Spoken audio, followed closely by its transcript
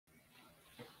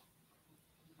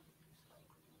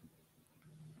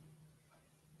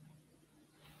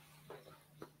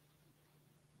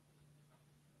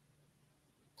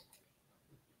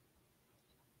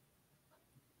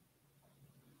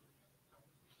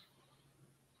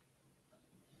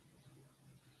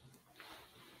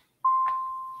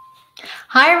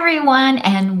Hi, everyone,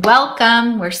 and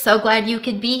welcome. We're so glad you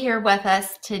could be here with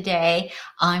us today.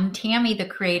 I'm Tami, the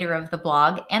creator of the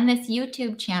blog and this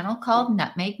YouTube channel called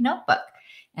Nutmeg Notebook.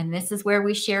 And this is where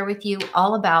we share with you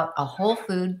all about a whole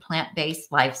food,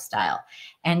 plant-based lifestyle.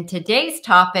 And today's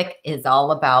topic is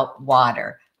all about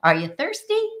water. Are you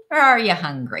thirsty or are you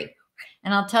hungry?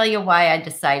 And I'll tell you why I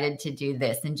decided to do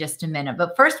this in just a minute.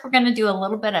 But first, we're going to do a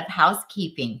little bit of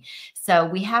housekeeping. So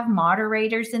we have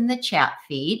moderators in the chat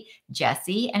feed.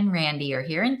 Jesse and Randy are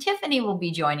here, and Tiffany will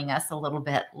be joining us a little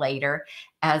bit later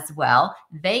as well.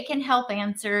 They can help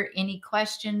answer any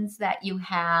questions that you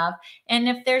have. And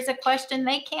if there's a question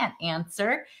they can't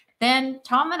answer, then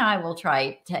Tom and I will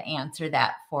try to answer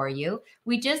that for you.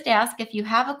 We just ask if you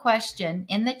have a question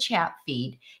in the chat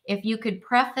feed, if you could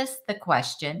preface the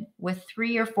question with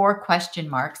 3 or 4 question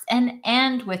marks and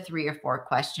end with 3 or 4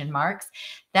 question marks.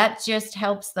 That just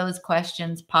helps those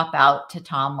questions pop out to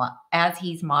Tom as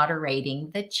he's moderating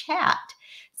the chat.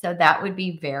 So that would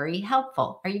be very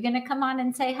helpful. Are you going to come on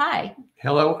and say hi?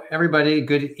 Hello, everybody.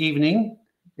 Good evening.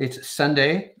 It's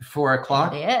Sunday, 4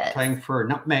 o'clock. It is. Time for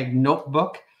Nutmeg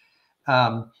Notebook.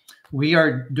 We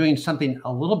are doing something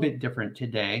a little bit different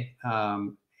today,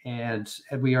 and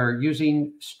we are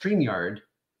using StreamYard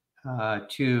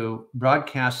to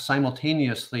broadcast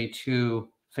simultaneously to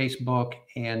Facebook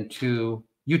and to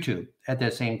YouTube at the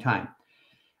same time.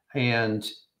 And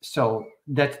so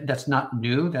that's not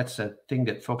new. That's a thing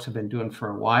that folks have been doing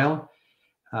for a while.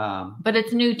 But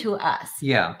it's new to us.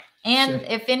 Yeah. And so,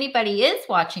 if anybody is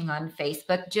watching on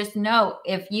Facebook, just know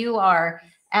if you are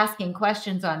asking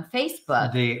questions on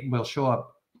Facebook, they will show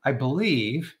up, I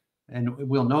believe, and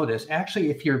we'll know this. Actually,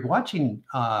 if you're watching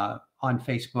on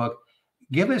Facebook,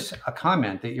 give us a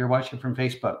comment that you're watching from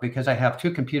Facebook, because I have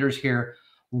 2 computers here.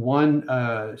 One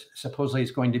supposedly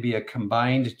is going to be a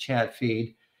combined chat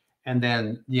feed, and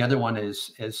then the other one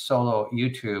is solo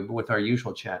YouTube with our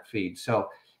usual chat feed. So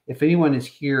if anyone is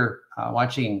here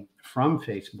watching from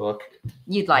Facebook,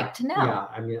 you'd like to know. Yeah,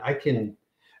 I mean,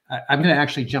 I'm going to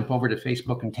actually jump over to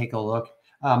Facebook and take a look.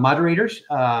 Moderators,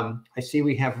 I see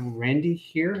we have Randy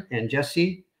here and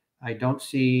Jesse. I don't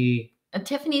see...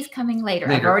 Tiffany's coming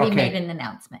later. I've already made an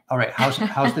announcement. All right. How's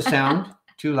the sound?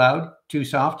 Too loud? Too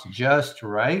soft? Just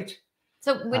right?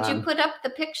 So would you put up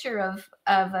the picture of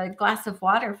a glass of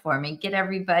water for me? Get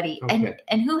everybody. Okay.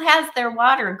 And who has their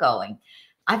water going?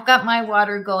 I've got my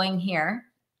water going here.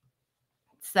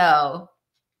 So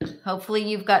hopefully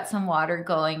you've got some water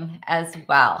going as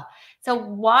well. So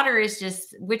water is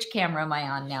just, which camera am I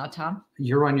on now, Tom?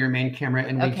 You're on your main camera,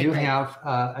 and we do have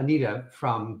Anita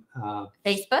from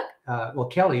Facebook. Well,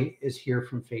 Kelly is here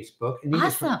from Facebook.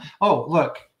 Anita's awesome. Oh,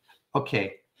 look.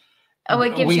 Okay. Oh,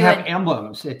 it gives we you have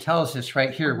emblems. It tells us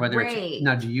right here whether Great. It's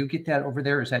now. Do you get that over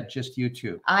there? Or is that just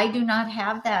YouTube? I do not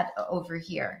have that over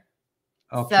here.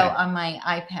 Okay. So on my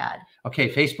iPad.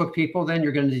 Okay, Facebook people, then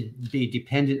you're going to be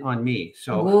dependent on me.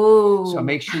 So, so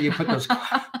make sure you put those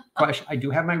questions. I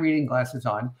do have my reading glasses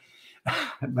on,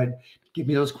 but give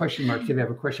me those question marks if you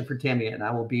have a question for Tami, and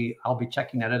I'll be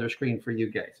checking that other screen for you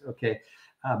guys. Okay,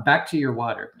 back to your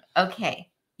water. Okay.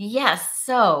 Yes.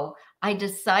 So I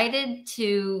decided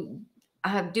to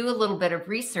do a little bit of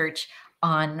research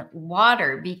on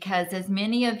water, because as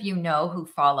many of you know who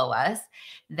follow us,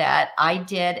 that I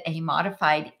did a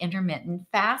modified intermittent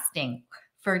fasting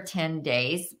for 10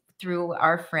 days through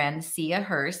our friend Sia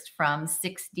Hurst from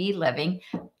 6D Living.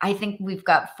 I think we've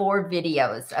got 4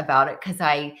 videos about it, because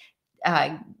I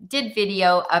did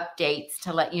video updates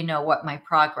to let you know what my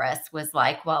progress was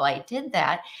like while I did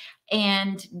that.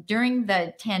 And during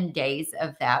the 10 days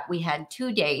of that, we had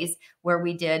 2 days where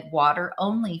we did water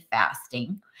only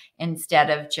fasting instead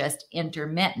of just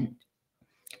intermittent.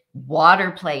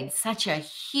 Water played such a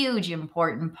huge,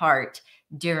 important part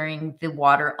during the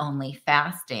water only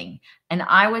fasting. And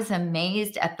I was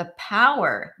amazed at the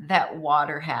power that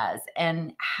water has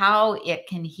and how it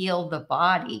can heal the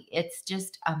body. It's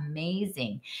just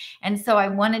amazing. And so I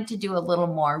wanted to do a little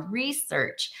more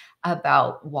research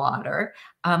about water.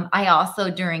 I also,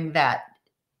 during that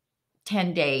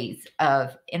 10 days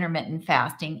of intermittent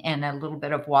fasting and a little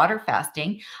bit of water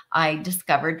fasting, I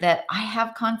discovered that I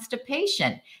have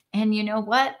constipation. And you know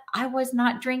what? I was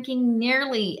not drinking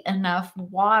nearly enough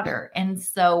water. And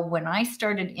so when I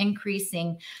started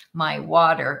increasing my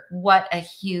water, what a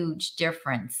huge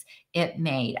difference it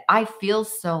made. I feel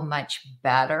so much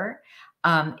better.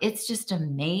 It's just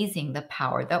amazing the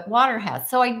power that water has.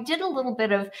 So I did a little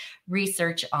bit of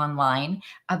research online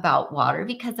about water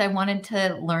because I wanted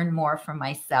to learn more for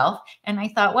myself. And I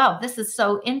thought, wow, this is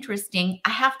so interesting. I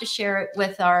have to share it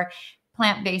with our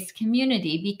plant-based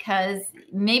community because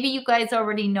maybe you guys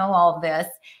already know all this,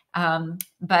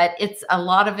 but a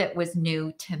lot of it was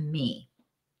new to me.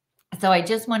 So I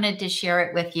just wanted to share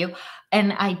it with you.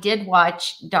 And I did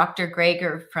watch Dr.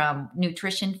 Greger from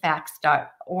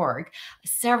nutritionfacts.org,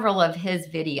 several of his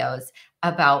videos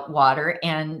about water.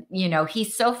 And, you know,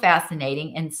 he's so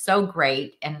fascinating and so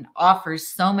great and offers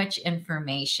so much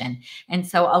information. And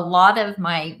so a lot of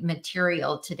my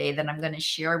material today that I'm going to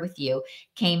share with you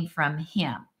came from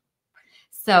him.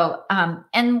 So,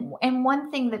 and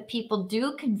one thing that people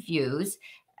do confuse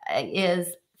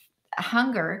is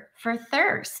hunger for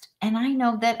thirst. And I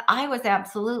know that I was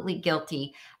absolutely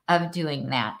guilty of doing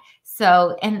that.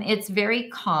 So, and it's very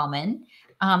common.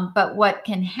 But what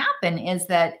can happen is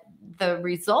that the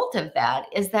result of that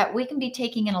is that we can be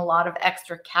taking in a lot of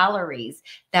extra calories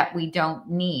that we don't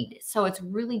need. So it's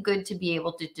really good to be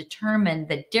able to determine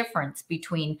the difference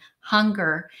between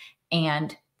hunger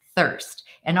and thirst.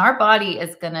 And our body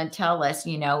is going to tell us,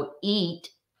 you know, eat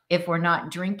if we're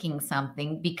not drinking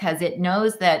something, because it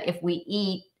knows that if we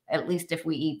eat, at least if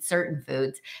we eat certain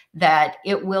foods, that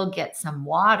it will get some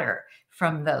water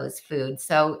from those foods.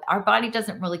 So our body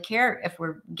doesn't really care if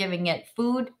we're giving it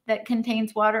food that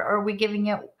contains water or are we giving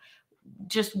it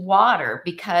just water,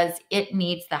 because it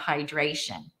needs the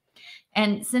hydration.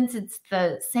 And since it's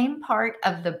the same part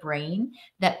of the brain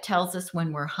that tells us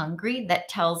when we're hungry, that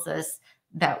tells us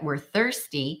that we're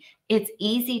thirsty, it's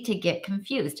easy to get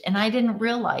confused. And I didn't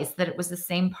realize that it was the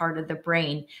same part of the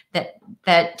brain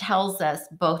that tells us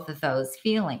both of those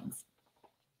feelings.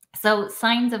 So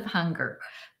signs of hunger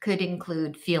could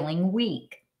include feeling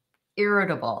weak,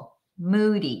 irritable,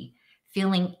 moody,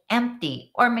 feeling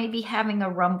empty, or maybe having a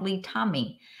rumbly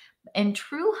tummy. And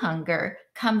true hunger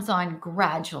comes on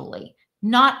gradually,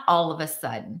 not all of a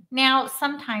sudden. Now,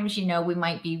 sometimes, you know, we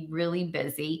might be really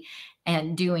busy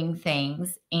and doing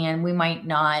things, and we might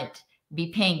not be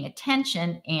paying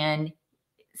attention and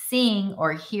seeing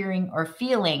or hearing or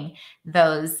feeling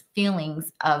those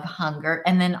feelings of hunger.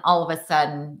 And then all of a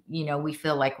sudden, you know, we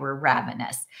feel like we're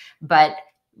ravenous. But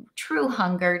true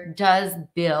hunger does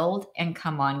build and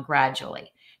come on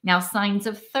gradually. Now, signs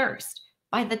of thirst.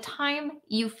 By the time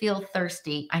you feel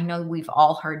thirsty, I know we've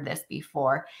all heard this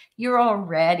before, you're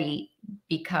already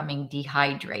becoming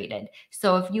dehydrated.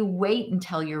 So if you wait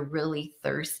until you're really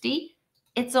thirsty,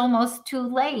 it's almost too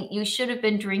late. You should have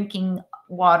been drinking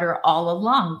water all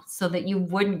along so that you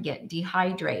wouldn't get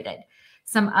dehydrated.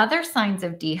 Some other signs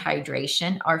of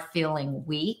dehydration are feeling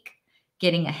weak,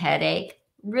 getting a headache,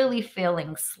 really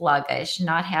feeling sluggish,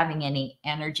 not having any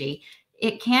energy.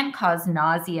 It can cause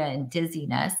nausea and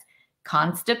dizziness,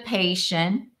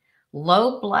 constipation,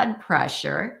 low blood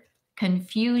pressure,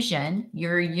 confusion.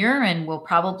 Your urine will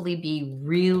probably be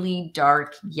really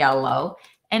dark yellow,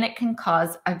 and it can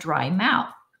cause a dry mouth.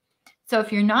 So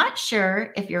if you're not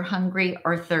sure if you're hungry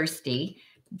or thirsty,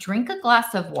 drink a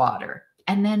glass of water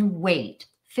and then wait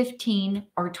 15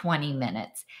 or 20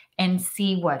 minutes and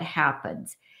see what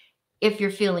happens. If you're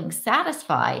feeling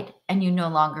satisfied and you no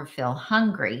longer feel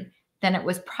hungry, then it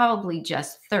was probably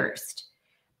just thirst.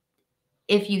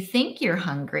 If you think you're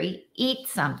hungry, eat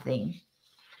something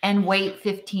and wait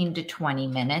 15 to 20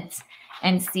 minutes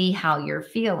and see how you're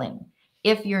feeling.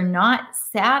 If you're not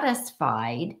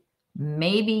satisfied,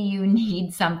 maybe you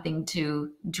need something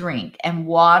to drink, and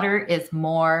water is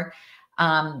more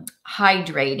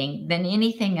hydrating than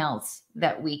anything else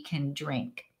that we can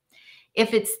drink.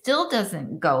 If it still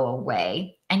doesn't go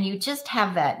away and you just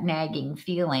have that nagging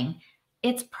feeling,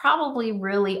 it's probably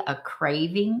really a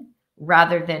craving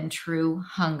rather than true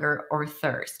hunger or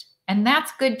thirst. And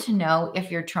that's good to know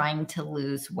if you're trying to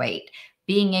lose weight,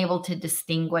 being able to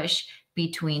distinguish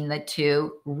between the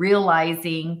two,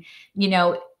 realizing, you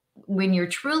know, when you're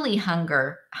truly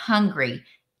hungry,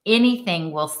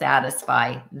 anything will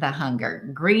satisfy the hunger.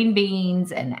 Green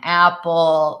beans, an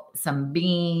apple, some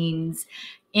beans,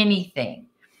 anything.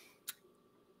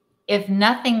 If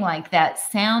nothing like that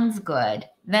sounds good,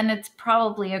 then it's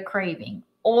probably a craving.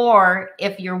 Or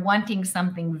if you're wanting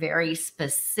something very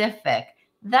specific,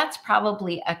 that's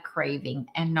probably a craving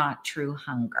and not true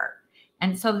hunger.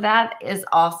 And so that is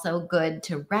also good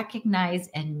to recognize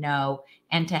and know,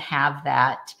 and to have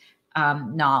that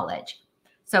knowledge.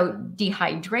 So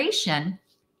dehydration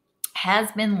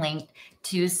has been linked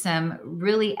to some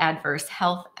really adverse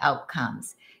health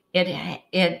outcomes.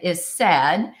 It is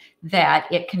said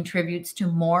that it contributes to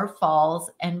more falls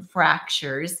and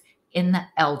fractures in the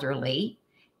elderly,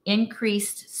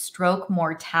 increased stroke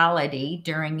mortality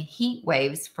during heat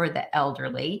waves for the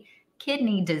elderly,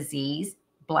 kidney disease,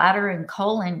 bladder and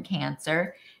colon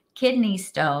cancer, kidney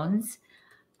stones,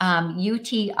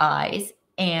 UTIs,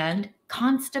 and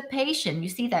constipation. You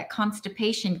see that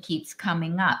constipation keeps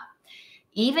coming up.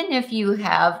 Even if you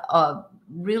have a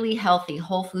really healthy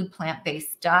whole food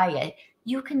plant-based diet,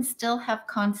 you can still have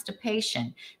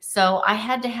constipation. So I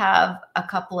had to have a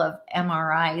couple of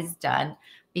MRIs done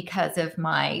because of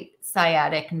my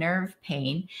sciatic nerve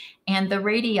pain. And the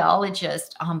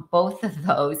radiologist on both of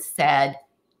those said,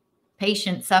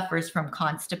 patient suffers from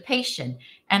constipation.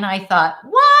 And I thought,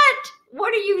 what?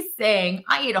 What are you saying?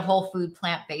 I eat a whole food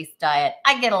plant-based diet.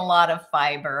 I get a lot of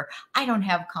fiber. I don't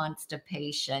have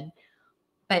constipation.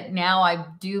 But now I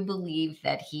do believe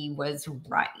that he was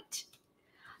right.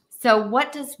 So,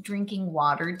 what does drinking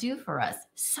water do for us?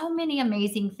 So many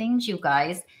amazing things, you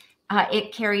guys.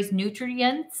 It carries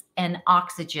nutrients and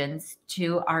oxygens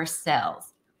to our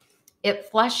cells. It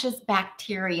flushes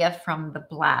bacteria from the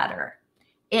bladder.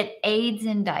 It aids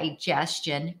in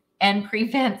digestion and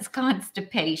prevents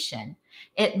constipation.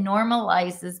 It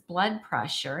normalizes blood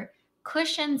pressure,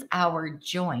 cushions our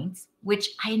joints, which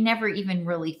I never even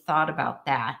really thought about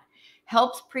that,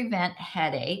 helps prevent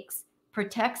headaches,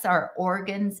 protects our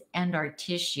organs and our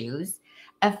tissues,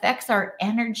 affects our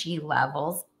energy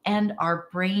levels and our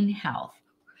brain health,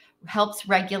 helps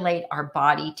regulate our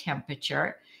body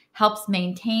temperature, helps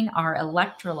maintain our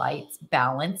electrolytes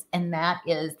balance, and that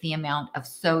is the amount of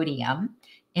sodium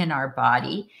in our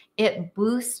body. It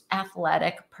boosts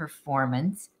athletic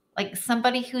performance. Like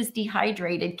somebody who's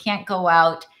dehydrated can't go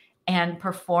out and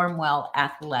perform well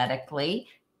athletically.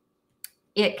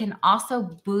 It can also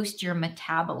boost your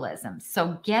metabolism.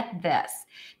 So get this.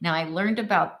 Now, I learned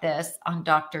about this on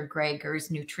Dr. Greger's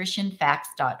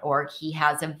nutritionfacts.org. He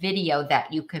has a video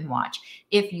that you can watch.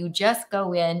 If you just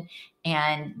go in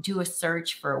and do a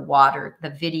search for water,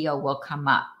 the video will come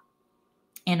up.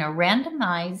 In a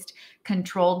randomized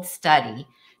controlled study,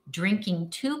 drinking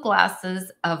 2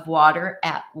 glasses of water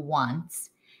at once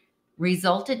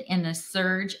resulted in a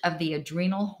surge of the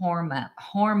adrenal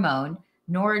hormone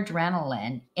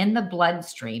noradrenaline in the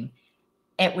bloodstream.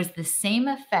 It was the same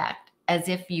effect as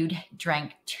if you'd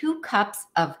drank 2 cups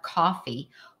of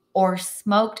coffee or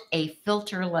smoked a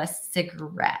filterless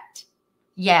cigarette.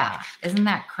 Yeah, isn't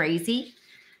that crazy?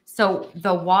 So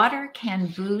the water can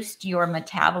boost your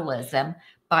metabolism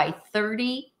by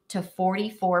 30 to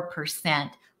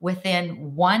 44%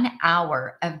 within 1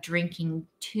 hour of drinking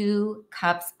 2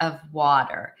 cups of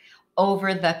water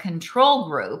over the control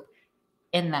group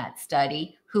in that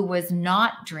study who was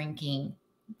not drinking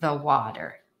the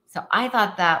water. So I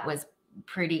thought that was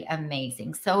pretty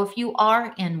amazing. So if you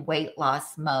are in weight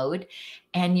loss mode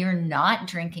and you're not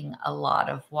drinking a lot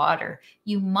of water,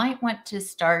 you might want to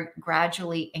start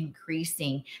gradually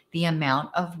increasing the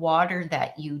amount of water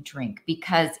that you drink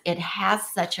because it has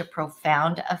such a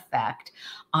profound effect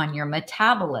on your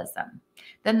metabolism.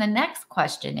 Then the next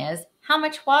question is, how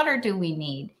much water do we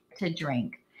need to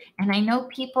drink? And I know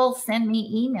people send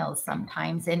me emails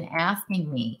sometimes and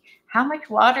asking me, how much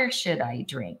water should I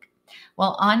drink?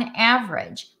 Well, on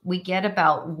average, we get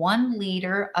about 1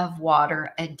 liter of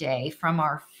water a day from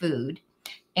our food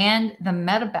and the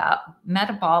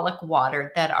metabolic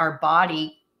water that our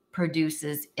body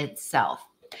produces itself.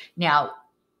 Now,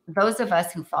 those of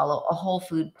us who follow a whole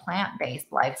food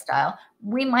plant-based lifestyle,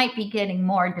 we might be getting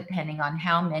more depending on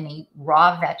how many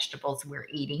raw vegetables we're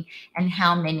eating and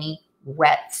how many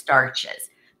wet starches.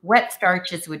 Wet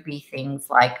starches would be things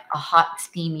like a hot,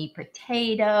 steamy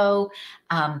potato,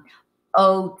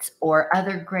 oats, or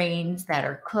other grains that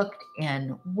are cooked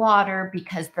in water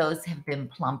because those have been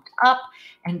plumped up.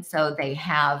 And so they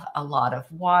have a lot of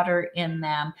water in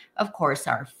them. Of course,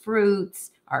 our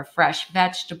fruits, our fresh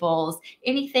vegetables,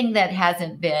 anything that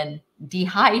hasn't been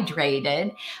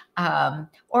dehydrated,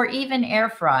 or even air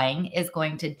frying is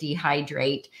going to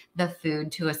dehydrate the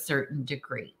food to a certain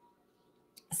degree.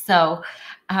 So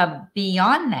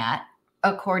beyond that,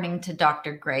 according to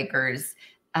Dr. Greger's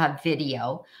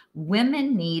video,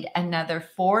 women need another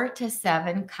 4 to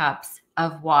 7 cups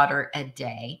of water a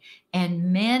day,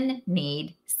 and men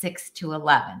need 6 to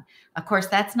 11. Of course,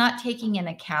 that's not taking in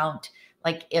account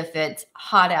like if it's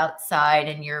hot outside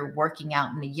and you're working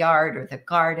out in the yard or the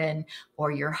garden,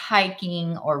 or you're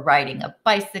hiking or riding a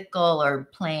bicycle or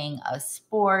playing a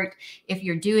sport. If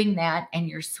you're doing that and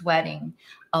you're sweating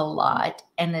a lot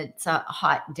and it's a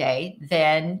hot day,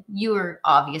 then you're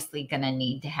obviously going to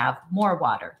need to have more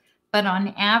water. But on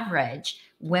average,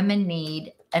 women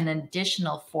need an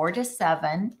additional 4 to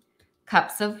 7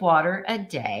 cups of water a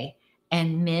day,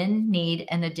 and men need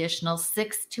an additional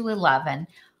 6 to 11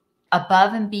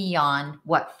 above and beyond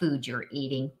what food you're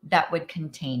eating that would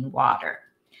contain water.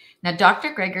 Now,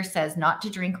 Dr. Greger says not to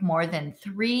drink more than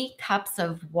 3 cups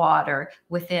of water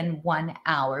within 1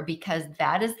 hour because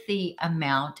that is the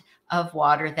amount of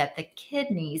water that the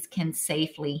kidneys can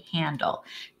safely handle.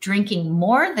 Drinking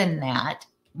more than that,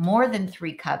 more than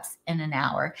 3 cups in an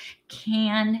hour,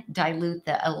 can dilute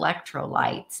the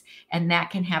electrolytes, and that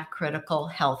can have critical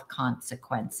health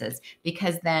consequences,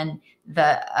 because then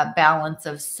the balance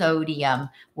of sodium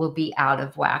will be out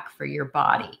of whack for your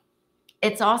body.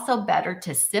 It's also better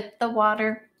to sip the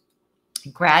water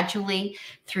gradually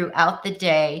throughout the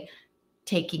day,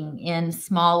 taking in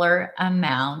smaller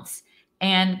amounts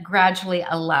and gradually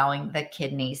allowing the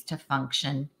kidneys to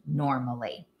function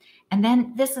normally. And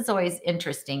then this is always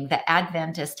interesting, the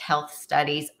Adventist health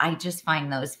studies. I just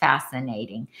find those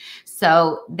fascinating.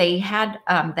 So they had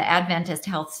the Adventist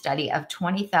health study of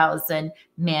 20,000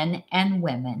 men and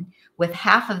women, with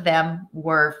half of them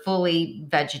were fully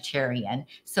vegetarian.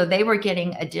 So they were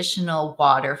getting additional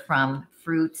water from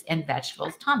fruits and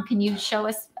vegetables. Tom, can you show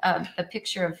us the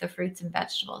picture of the fruits and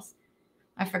vegetables?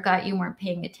 I forgot you weren't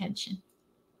paying attention.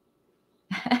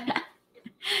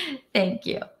 Thank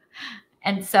you.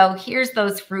 And so here's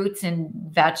those fruits and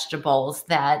vegetables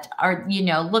that are, you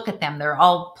know, look at them. They're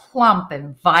all plump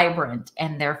and vibrant,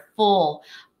 and they're full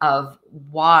of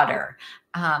water.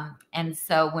 And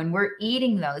so when we're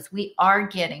eating those, we are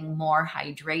getting more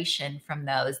hydration from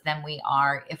those than we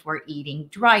are if we're eating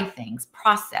dry things,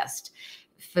 processed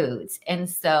foods. And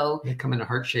so they come in a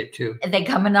heart shape too. They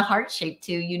come in a heart shape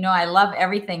too. You know, I love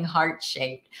everything heart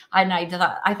shaped. And I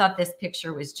thought this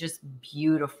picture was just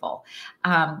beautiful.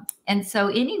 And so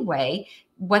anyway,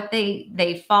 what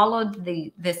they followed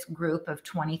this group of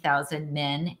 20,000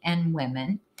 men and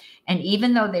women. And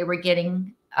even though they were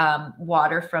getting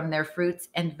water from their fruits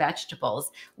and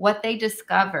vegetables, what they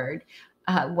discovered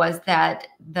was that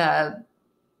the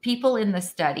people in the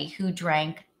study who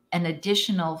drank an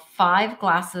additional 5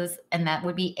 glasses, and that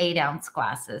would be 8-ounce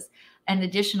glasses, an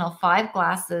additional 5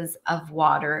 glasses of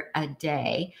water a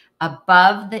day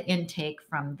above the intake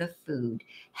from the food,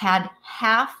 had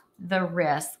half the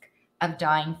risk of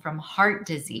dying from heart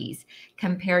disease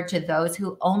compared to those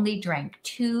who only drank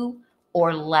 2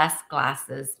 or less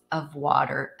glasses of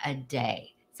water a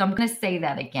day. So I'm going to say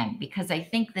that again, because I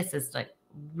think this is like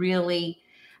really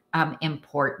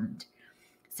important.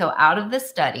 So out of the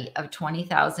study of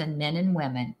 20,000 men and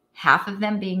women, half of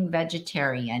them being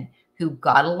vegetarian, who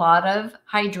got a lot of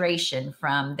hydration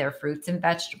from their fruits and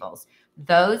vegetables,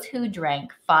 those who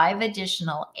drank 5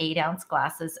 additional 8-ounce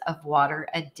glasses of water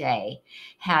a day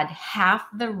had half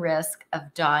the risk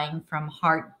of dying from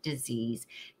heart disease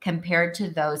compared to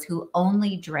those who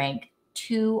only drank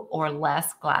 2 or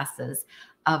less glasses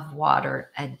of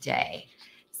water a day.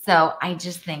 So I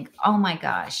just think, oh my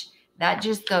gosh, that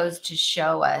just goes to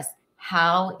show us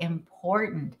how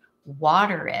important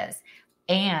water is.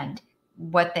 And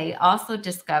what they also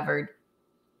discovered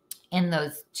in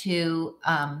those 2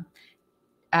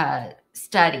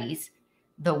 studies,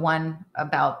 the one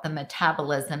about the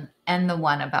metabolism and the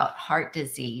one about heart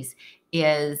disease,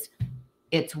 is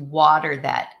it's water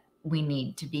that we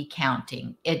need to be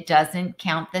counting. It doesn't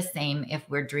count the same if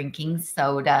we're drinking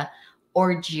soda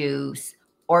or juice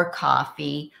or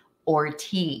coffee or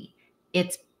tea.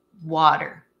 It's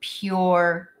water,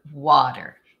 pure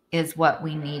water is what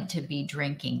we need to be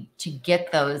drinking to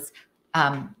get those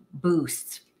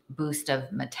boost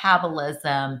of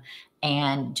metabolism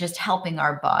and just helping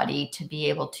our body to be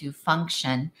able to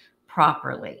function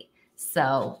properly.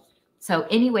 So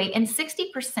anyway, and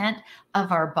 60%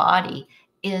 of our body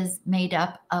is made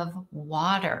up of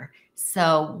water.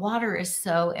 So water is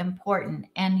so important.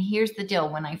 And here's the deal.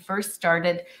 When I first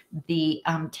started the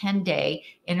 10-day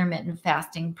intermittent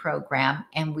fasting program,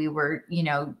 and we were, you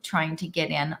know, trying to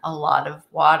get in a lot of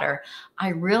water, I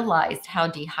realized how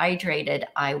dehydrated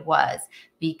I was,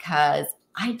 because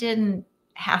I didn't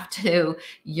have to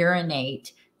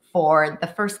urinate for the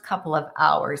first couple of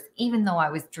hours, even though I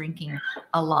was drinking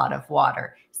a lot of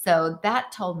water. So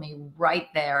that told me right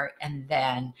there and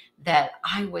then that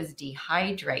I was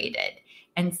dehydrated.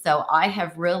 And so I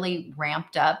have really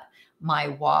ramped up my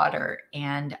water,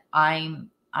 and I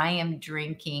am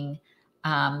drinking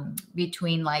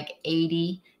between like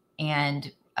 80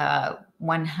 and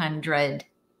 100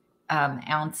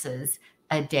 ounces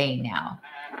a day now.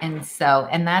 And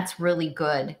that's really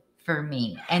good for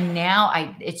me. And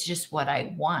now it's just what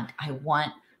I want. I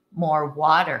want more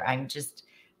water. I'm just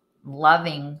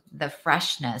loving the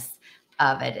freshness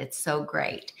of it. It's so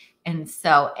great. And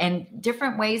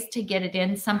different ways to get it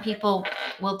in. Some people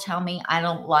will tell me, I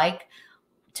don't like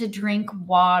to drink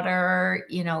water,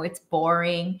 you know, it's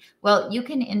boring. Well, you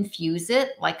can infuse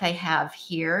it like I have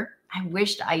here. I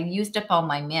wished I used up all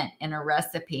my mint in a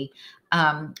recipe,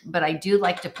 but I do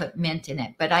like to put mint in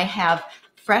it. But I have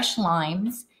fresh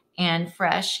limes and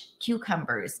fresh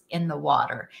cucumbers in the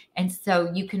water. And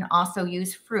so you can also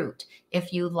use fruit.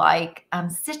 If you like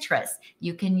citrus,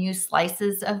 you can use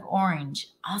slices of orange.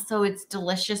 Also, it's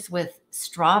delicious with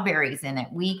strawberries in it.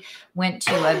 We went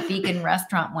to a vegan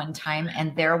restaurant one time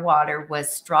and their water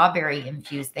was strawberry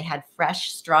infused. They had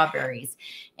fresh strawberries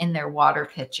in their water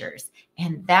pitchers,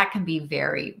 and that can be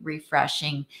very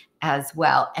refreshing as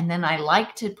well. And then I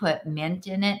like to put mint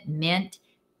in it. Mint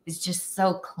is just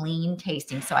so clean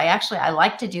tasting. So I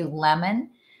like to do lemon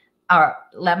or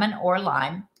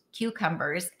lime,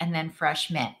 cucumbers, and then fresh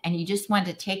mint. And you just want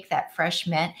to take that fresh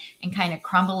mint and kind of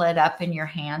crumble it up in your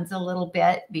hands a little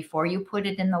bit before you put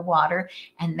it in the water.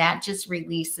 And that just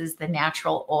releases the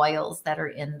natural oils that are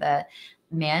in the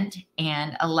mint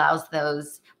and allows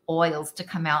those oils to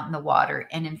come out in the water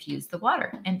and infuse the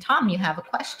water. And Tom, you have a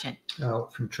question.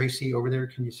 From Tracy over there.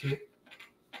 Can you see it?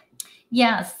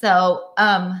 Yeah. So,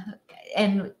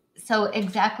 and so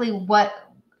exactly what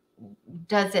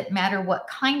does it matter what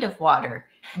kind of water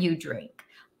you drink?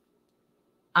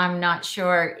 I'm not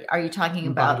sure. Are you talking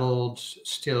about bottled,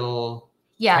 still,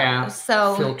 yeah, tap,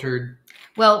 so filtered?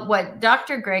 Well, what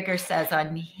Dr. Greger says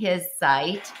on his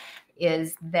site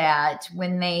is that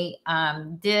when they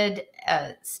did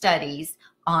studies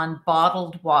on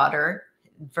bottled water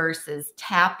versus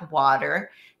tap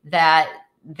water, that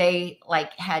they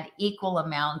like had equal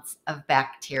amounts of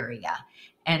bacteria.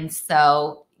 And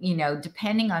so, you know,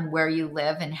 depending on where you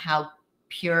live and how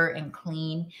pure and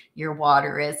clean your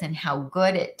water is and how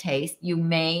good it tastes, you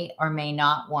may or may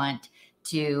not want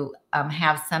to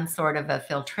have some sort of a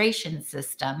filtration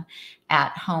system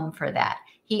at home for that.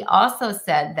 He also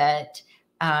said that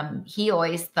he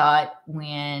always thought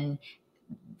when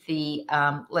the,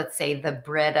 let's say the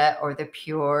Brita or the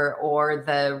Pure or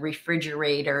the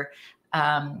refrigerator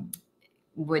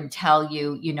would tell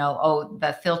you, you know, oh,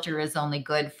 the filter is only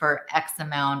good for X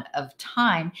amount of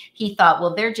time. He thought,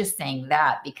 well, they're just saying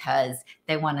that because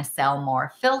they want to sell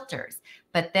more filters.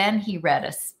 But then he read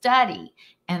a study,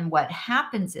 and what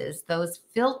happens is those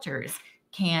filters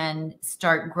can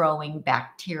start growing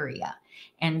bacteria.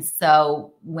 And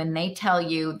so when they tell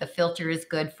you the filter is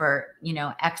good for, you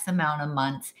know, X amount of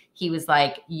months, he was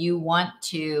like, you want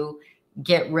to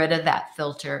get rid of that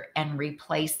filter and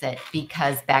replace it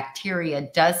because bacteria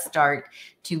does start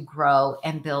to grow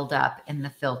and build up in the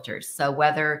filters. So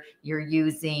whether you're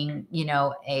using, you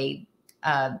know, a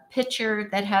pitcher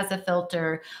that has a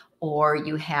filter or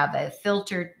you have a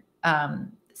filter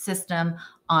system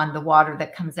on the water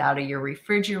that comes out of your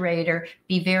refrigerator,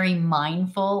 be very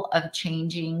mindful of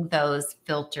changing those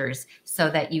filters so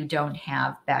that you don't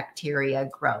have bacteria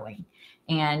growing.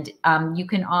 And you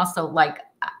can also, like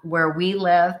where we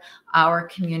live, our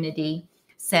community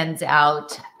sends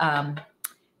out,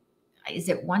 is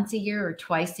it once a year or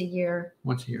twice a year?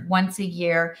 Once a year. Once a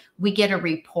year. We get a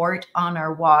report on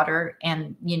our water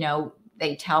and, you know,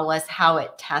 they tell us how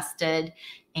it tested.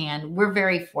 And we're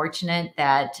very fortunate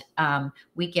that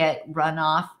we get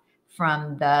runoff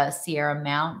from the Sierra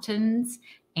Mountains,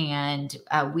 and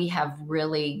we have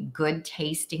really good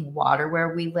tasting water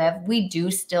where we live. We do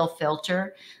still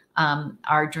filter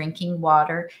our drinking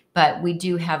water, but we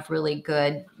do have really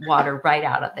good water right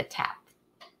out of the tap.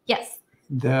 Yes.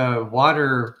 The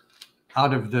water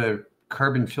out of the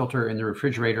carbon filter in the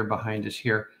refrigerator behind us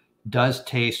here does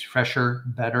taste fresher,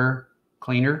 better,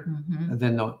 cleaner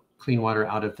than the clean water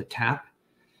out of the tap.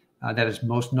 That is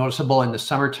most noticeable in the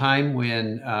summertime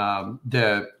when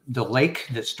the lake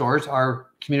that stores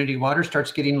our community water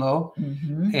starts getting low,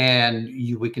 and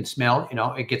we can smell, you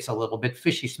know, it gets a little bit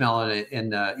fishy smell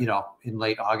in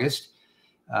late August,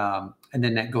 and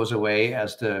then that goes away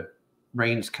as the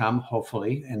rains come,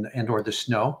 hopefully, and or the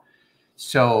snow.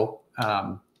 So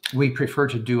we prefer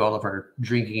to do all of our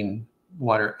drinking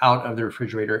water out of the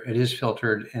refrigerator. It is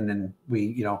filtered, and then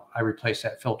I replace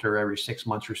that filter every 6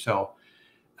 months or so.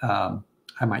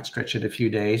 I might stretch it a few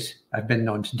days. I've been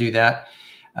known to do that.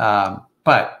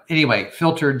 But anyway,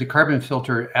 the carbon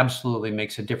filter absolutely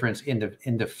makes a difference in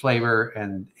the flavor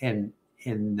and in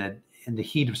the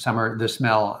heat of summer, the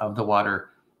smell of the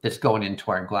water that's going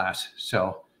into our glass.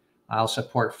 So I'll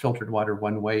support filtered water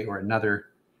one way or another,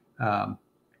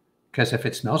 because if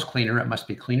it smells cleaner, it must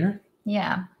be cleaner.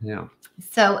 Yeah. Yeah.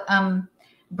 So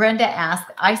Brenda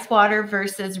asked, ice water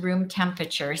versus room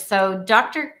temperature. So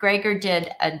Dr. Greger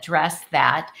did address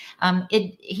that.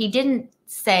 He didn't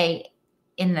say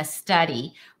in the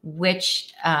study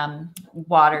which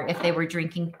water, if they were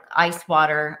drinking ice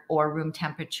water or room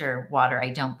temperature water, I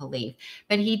don't believe.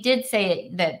 But he did say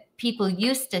that people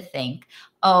used to think,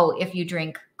 oh, if you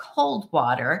drink cold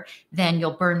water, then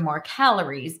you'll burn more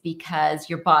calories because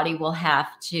your body will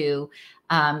have to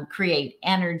create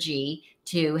energy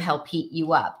to help heat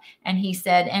you up. And he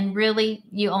said, and really,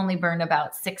 you only burn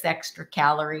about 6 extra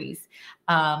calories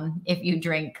if you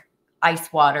drink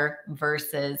ice water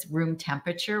versus room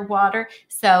temperature water.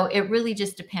 So it really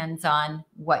just depends on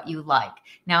what you like.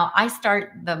 Now, I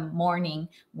start the morning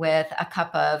with a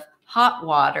cup of hot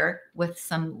water with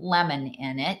some lemon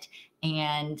in it.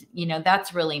 And, you know,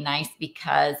 that's really nice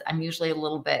because I'm usually a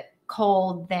little bit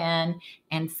cold then.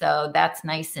 And so that's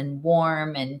nice and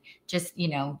warm and just, you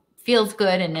know, feels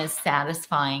good and is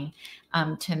satisfying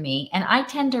to me. And I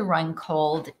tend to run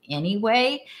cold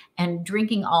anyway, and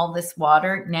drinking all this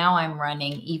water, now I'm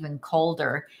running even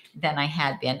colder than I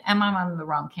had been. Am I on the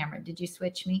wrong camera? Did you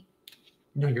switch me?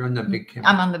 No, you're on the big camera.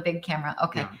 I'm on the big camera.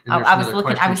 Okay. Yeah,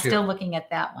 I was still looking at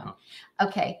that one. Oh.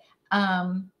 Okay.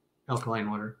 Alkaline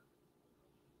water.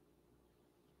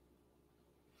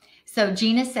 So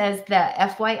Gina says that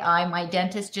FYI, my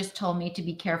dentist just told me to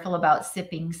be careful about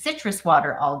sipping citrus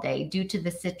water all day due to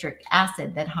the citric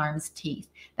acid that harms teeth.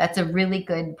 That's a really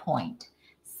good point.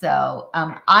 So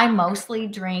I mostly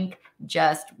drink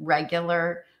just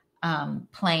regular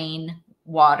plain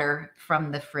water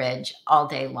from the fridge all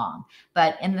day long.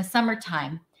 But in the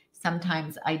summertime,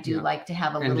 sometimes I do like to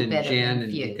have a little bit of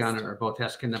infused. And Gunnar are both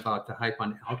asking about the hype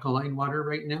on alkaline water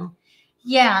right now.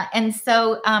 Yeah. And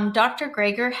so Dr.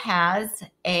 Greger has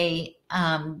a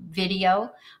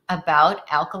video about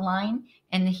alkaline,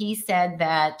 and he said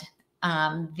that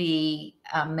the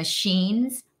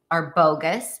machines are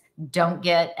bogus. Don't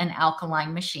get an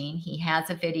alkaline machine. He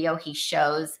has a video. He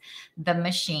shows the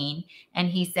machine. And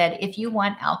he said, if you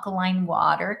want alkaline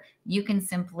water, you can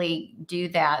simply do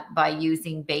that by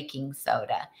using baking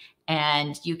soda.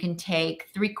 And you can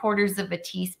take 3/4 of a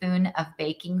teaspoon of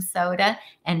baking soda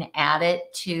and add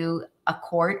it to a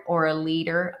quart or a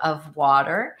liter of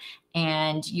water,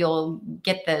 and you'll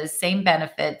get the same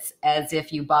benefits as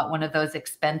if you bought one of those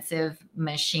expensive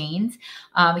machines.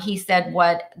 He said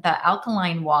what the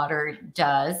alkaline water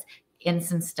does in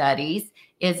some studies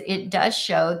is it does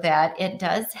show that it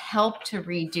does help to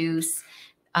reduce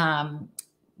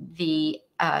the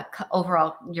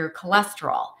overall your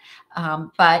cholesterol.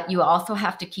 But you also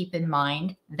have to keep in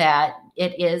mind that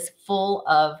it is full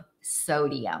of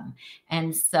sodium.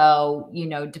 And so, you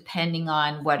know, depending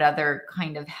on what other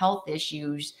kind of health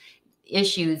issues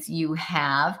you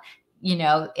have, you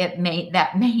know, that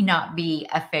may not be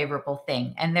a favorable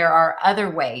thing. And there are other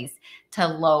ways to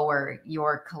lower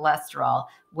your cholesterol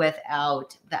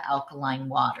without the alkaline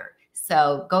water.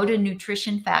 So go to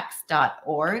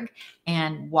nutritionfacts.org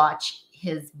and watch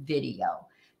his video.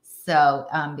 So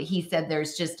he said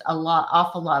there's just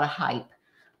awful lot of hype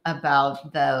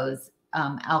about those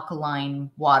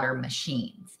alkaline water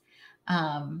machines.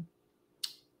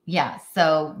 Yeah,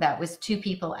 so that was 2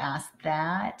 people asked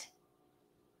that.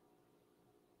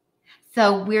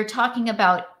 So we're talking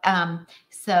about,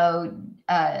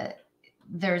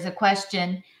 there's a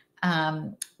question,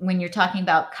 when you're talking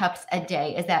about cups a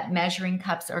day, is that measuring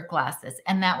cups or glasses?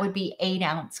 And that would be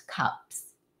 8-ounce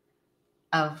cups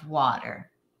of water.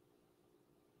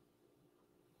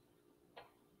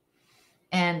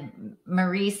 And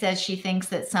Marie says she thinks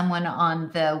that someone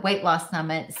on the weight loss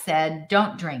summit said,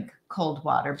 don't drink cold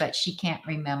water, but she can't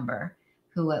remember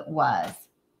who it was.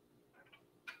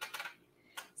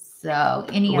 So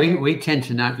we tend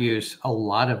to not use a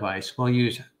lot of ice. We'll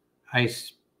use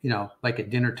ice, you know, like at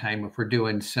dinner time if we're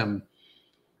doing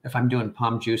if I'm doing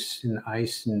palm juice and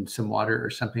ice and some water or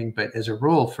something. But as a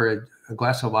rule, for a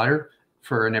glass of water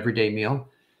for an everyday meal,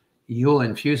 you'll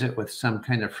infuse it with some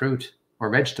kind of fruit or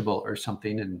vegetable or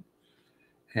something.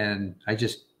 And I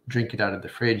just drink it out of the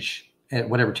fridge at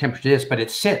whatever temperature it is, but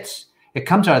it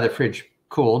comes out of the fridge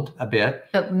cooled a bit.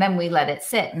 But then we let it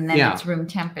sit, and then it's room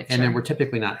temperature. And then we're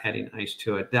typically not adding ice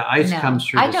to it. The ice comes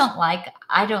through. I don't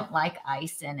like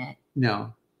ice in it.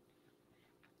 No,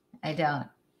 I don't.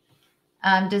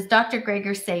 Does Dr.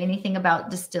 Greger say anything about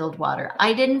distilled water?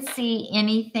 I didn't see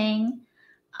anything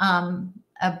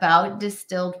about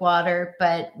distilled water,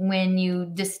 but when you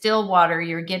distill water,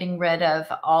 you're getting rid of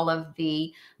all of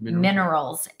the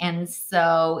minerals. And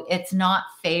so it's not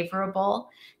favorable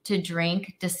to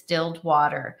drink distilled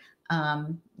water,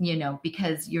 you know,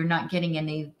 because you're not getting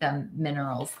any of the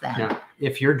minerals then. Yeah.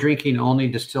 If you're drinking only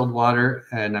distilled water,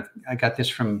 and I got this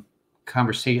from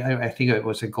conversation, I think it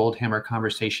was a Goldhammer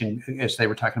conversation as they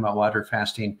were talking about water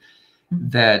fasting,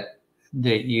 that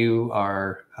you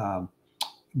are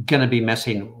going to be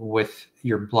messing with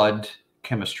your blood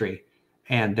chemistry.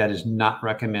 And that is not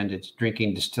recommended,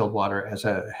 drinking distilled water as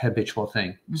a habitual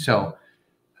thing. So,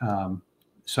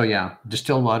 so yeah,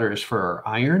 distilled water is for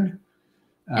iron.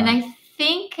 And I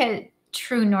think at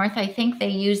True North, I think they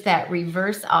use that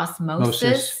reverse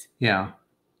osmosis. Yeah.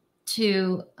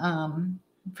 To,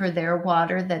 for their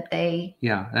water that they.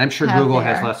 Yeah. And I'm sure Google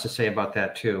has lots to say about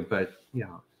that too, but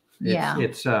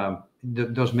it's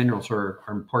those minerals are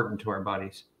important to our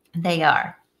bodies. They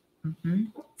are.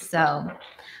 So,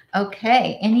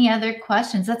 okay. Any other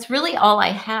questions? That's really all I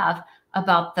have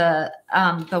about the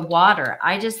water.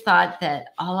 I just thought that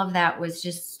all of that was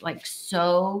just like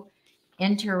so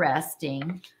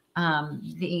interesting.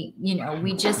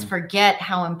 We just forget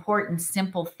how important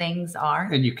simple things are.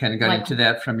 And you kind of got into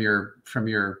that from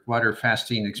your water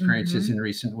fasting experiences in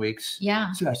recent weeks.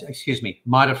 Yeah. So, excuse me,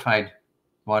 modified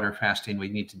water fasting. We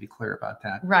need to be clear about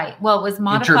that. Right. Well, it was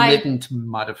modified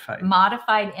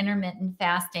intermittent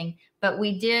fasting, but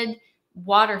we did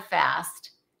water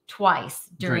fast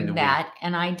twice during that. Week.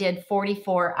 And I did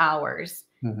 44 hours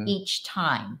each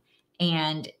time.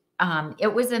 And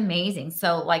it was amazing.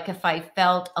 So like if I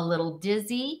felt a little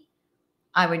dizzy,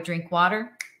 I would drink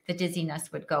water, the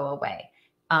dizziness would go away.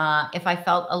 If I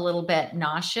felt a little bit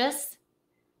nauseous,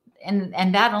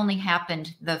 and that only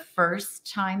happened the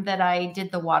first time that I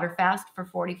did the water fast for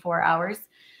 44 hours.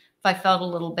 If I felt a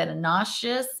little bit of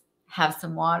nauseous, have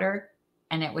some water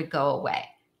and it would go away.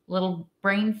 Little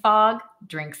brain fog,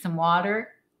 drink some water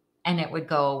and it would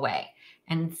go away.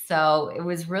 And so it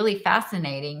was really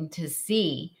fascinating to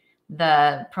see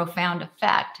the profound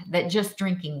effect that just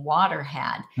drinking water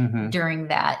had during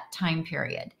that time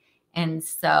period. And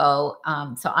so,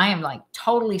 so I am like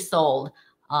totally sold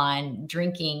on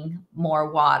drinking more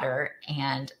water.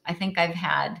 And I think I've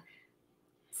had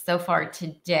so far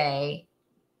today,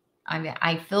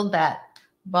 I filled that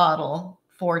bottle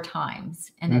 4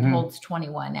 times and it holds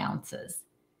 21 ounces.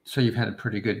 So you've had a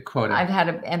pretty good quota. I've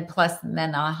had and plus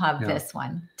then I'll have this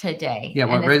one today. Yeah,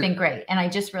 and it's been great. And I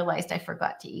just realized I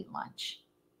forgot to eat lunch.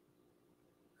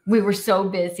 We were so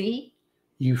busy.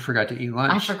 You forgot to eat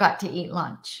lunch? I forgot to eat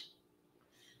lunch.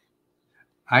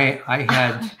 I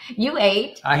had you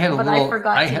ate. I had a little. I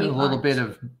forgot. I had a little bit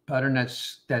of butternut,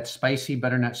 that spicy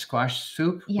butternut squash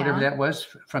soup, whatever that was,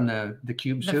 from the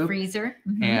cube soup, freezer,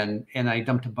 and I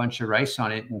dumped a bunch of rice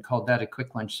on it and called that a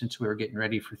quick lunch since we were getting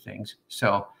ready for things.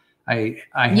 So you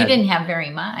didn't have very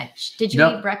much. Did you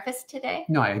eat breakfast today?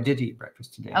 No, I did eat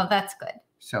breakfast today. Oh, that's good.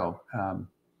 So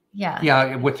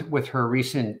yeah. With her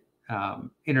recent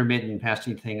intermittent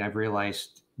fasting thing, I've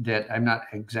realized that I'm not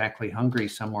exactly hungry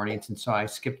some mornings. And so I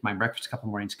skipped my breakfast a couple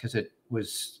mornings because it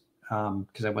was,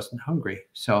 because I wasn't hungry.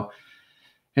 So,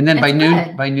 and then by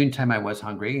noontime I was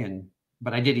hungry,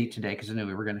 but I did eat today because I knew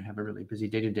we were going to have a really busy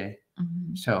day today.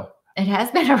 So it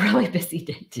has been a really busy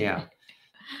day today.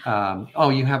 Yeah.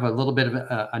 You have a little bit of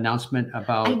an announcement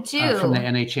about from the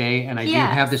NHA, and I do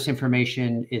have this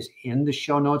information is in the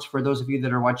show notes for those of you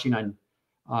that are watching on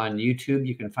YouTube.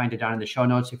 You can find it down in the show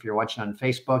notes. If you're watching on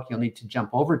Facebook, you'll need to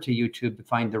jump over to YouTube to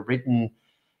find the written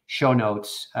show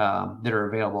notes that are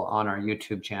available on our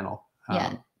YouTube channel.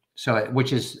 So,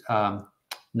 which is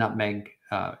Nutmeg,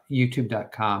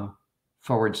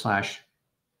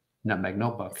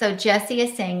 youtube.com/nutmegnotebook. So Jesse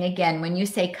is saying again, when you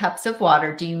say cups of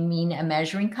water, do you mean a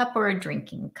measuring cup or a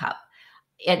drinking cup?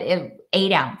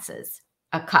 8 ounces,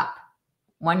 a cup.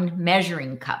 1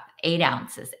 measuring cup, 8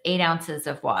 ounces, 8 ounces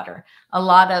of water. A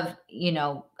lot of,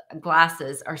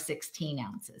 glasses are 16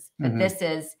 ounces, but this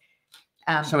is,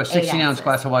 so a 16-ounce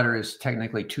glass of water is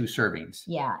technically 2 servings.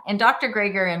 Yeah. And Dr.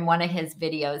 Greger, in one of his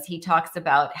videos, he talks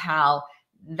about how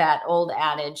that old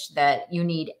adage that you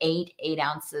need 8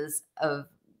 ounces of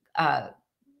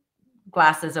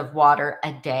glasses of water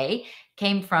a day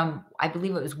came from, I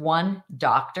believe it was one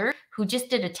doctor who just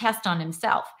did a test on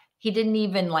himself. He didn't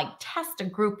even test a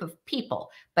group of people,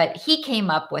 but he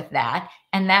came up with that.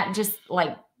 And that just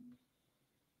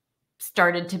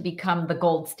started to become the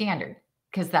gold standard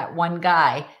because that one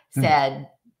guy said,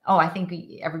 oh, I think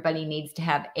everybody needs to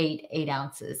have 8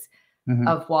 ounces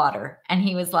of water. And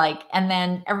he was like, and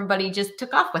then everybody just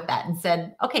took off with that and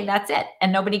said, okay, that's it.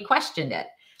 And nobody questioned it,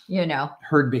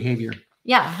 Herd behavior.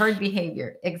 Yeah. Herd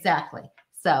behavior. Exactly.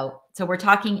 So we're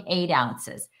talking 8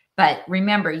 ounces. But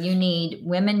remember,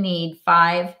 women need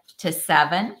 5 to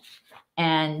 7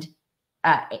 and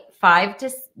 4 to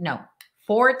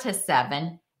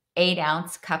 7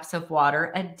 8-ounce cups of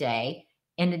water a day,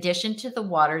 in addition to the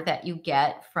water that you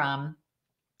get from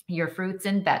your fruits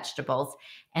and vegetables.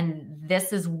 And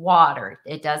this is water.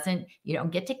 You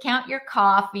don't get to count your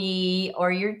coffee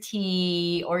or your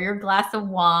tea or your glass of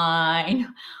wine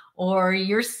or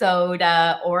your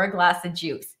soda or a glass of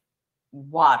juice.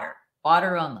 Water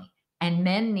only. And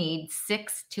men need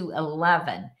 6 to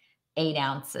 11 8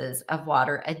 ounces of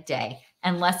water a day,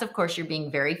 unless, of course, you're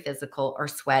being very physical or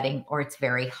sweating or it's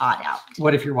very hot out.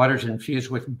 What if your water's infused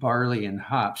with barley and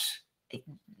hops?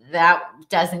 That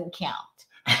doesn't count.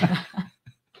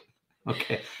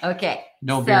 Okay. Okay.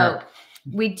 No beer.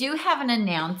 We do have an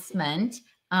announcement.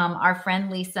 Our friend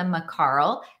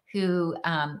Lisa.mccarl, who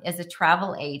is a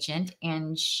travel agent,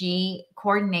 and she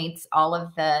coordinates all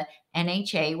of the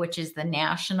NHA, which is the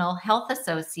National Health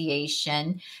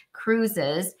Association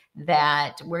cruises,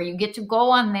 where you get to go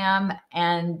on them,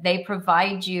 and they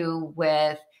provide you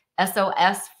with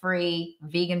SOS-free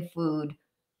vegan food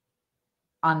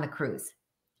on the cruise.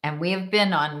 And we have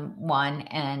been on one,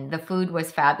 and the food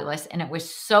was fabulous, and it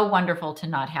was so wonderful to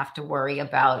not have to worry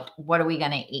about what are we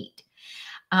going to eat.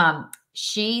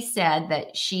 She said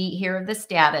that here the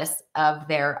status of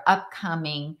their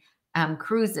upcoming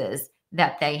cruises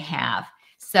that they have.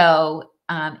 So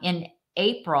in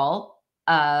April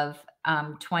of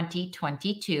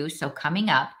 2022, so coming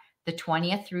up, the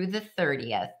 20th through the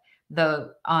 30th,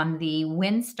 on the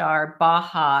WindStar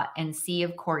Baha and Sea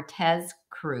of Cortez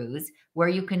cruise, where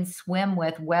you can swim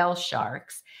with whale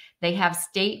sharks, they have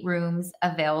staterooms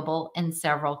available in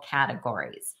several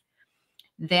categories.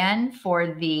 Then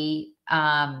for the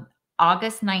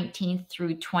August 19th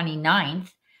through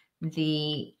 29th,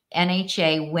 the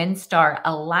NHA WindStar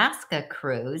Alaska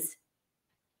Cruise,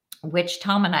 which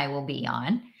Tom and I will be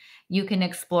on, you can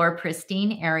explore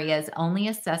pristine areas only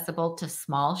accessible to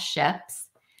small ships.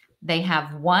 They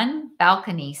have one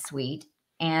balcony suite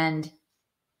and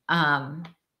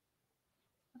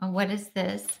what is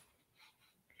this?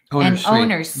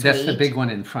 Owner's suite. That's the big one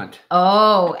in front.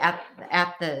 Oh,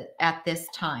 at this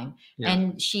time. Yeah.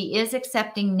 And she is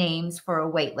accepting names for a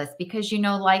wait list because,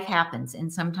 life happens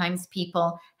and sometimes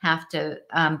people have to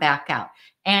back out.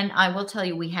 And I will tell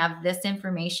you, we have this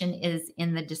information is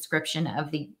in the description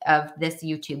of this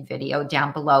YouTube video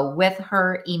down below with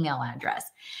her email address.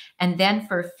 And then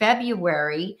for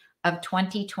February of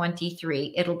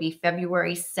 2023, it'll be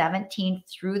February 17th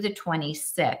through the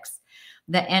 26th.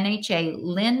 The NHA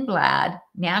Lindblad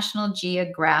National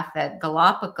Geographic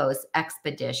Galapagos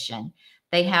expedition.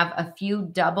 They have a few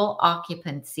double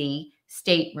occupancy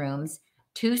staterooms,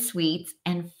 2 suites,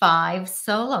 and 5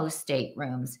 solo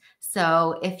staterooms.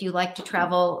 So if you like to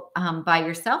travel by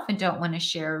yourself and don't want to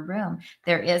share a room,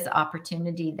 there is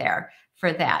opportunity there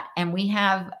for that. And we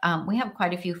have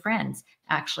quite a few friends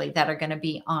actually that are going to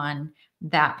be on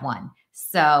that one.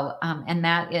 So, and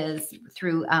that is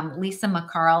through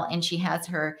Lisa.mccarl, and she has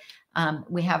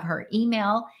we have her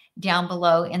email down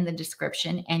below in the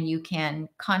description, and you can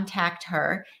contact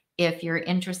her if you're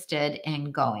interested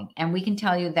in going. And we can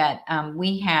tell you that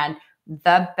we had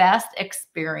the best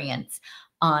experience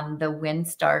on the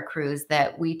WindStar cruise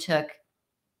that we took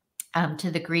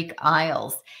to the Greek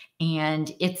Isles.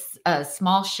 And it's a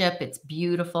small ship. It's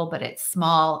beautiful, but it's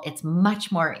small. It's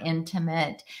much more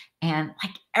intimate. And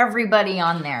like everybody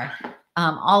on there,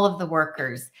 all of the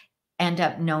workers end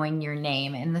up knowing your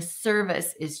name. And the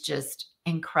service is just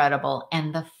incredible.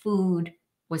 And the food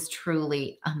was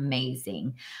truly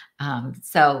amazing.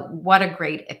 So what a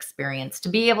great experience to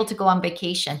be able to go on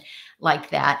vacation like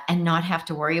that and not have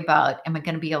to worry about, am I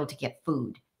going to be able to get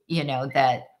food,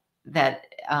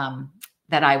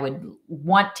 that I would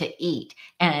want to eat.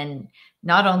 And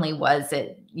not only was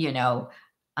it,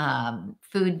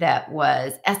 food that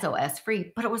was SOS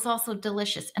free, but it was also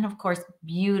delicious. And of course,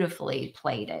 beautifully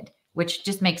plated, which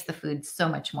just makes the food so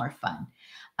much more fun.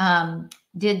 Yvonne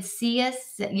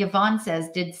says,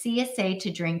 did Sia say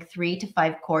to drink 3 to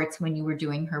 5 quarts when you were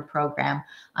doing her program?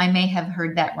 I may have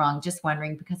heard that wrong. Just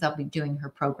wondering because I'll be doing her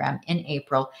program in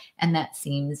April. And that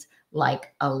seems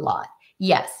like a lot.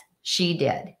 Yes, she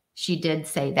did. She did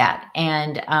say that.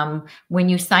 And when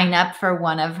you sign up for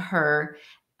one of her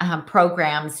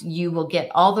programs, you will get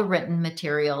all the written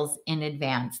materials in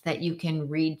advance that you can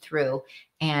read through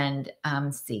and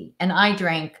see. And I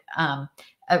drank,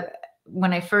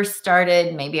 when I first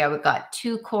started, maybe I got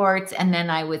 2 quarts, and then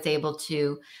I was able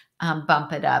to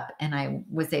bump it up, and I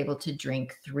was able to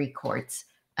drink 3 quarts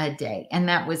a day. And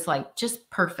that was like just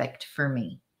perfect for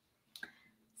me.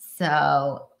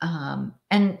 So,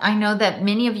 and I know that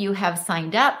many of you have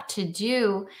signed up to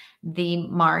do the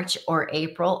March or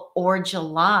April or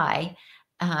July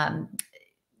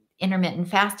intermittent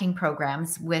fasting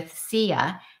programs with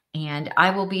Sia, and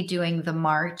I will be doing the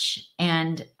March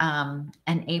and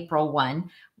an April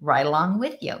one right along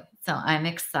with you. So I'm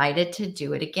excited to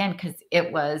do it again because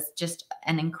it was just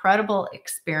an incredible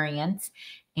experience.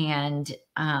 And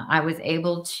I was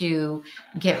able to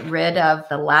get rid of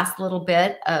the last little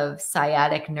bit of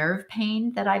sciatic nerve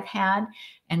pain that I've had.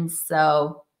 And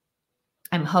so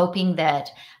I'm hoping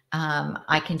that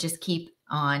I can just keep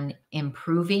on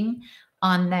improving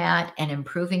on that and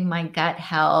improving my gut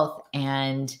health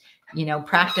and,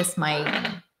 practice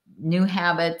my new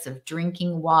habits of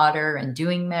drinking water and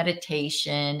doing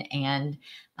meditation. And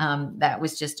that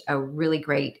was just a really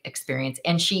great experience.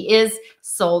 And she is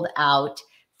sold out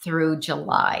through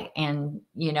July. And,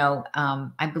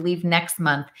 I believe next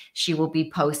month she will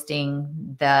be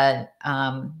posting the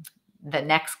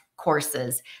next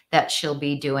courses that she'll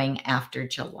be doing after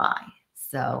July.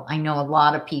 So I know a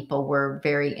lot of people were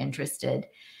very interested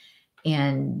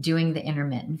in doing the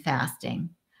intermittent fasting.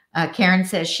 Karen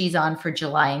says she's on for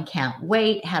July and can't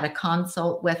wait. Had a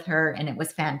consult with her and it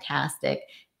was fantastic.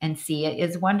 And Sia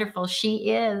is wonderful. She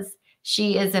is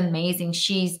amazing.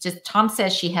 Tom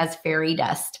says she has fairy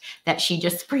dust that she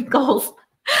just sprinkles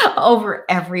over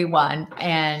everyone.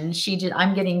 And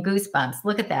I'm getting goosebumps.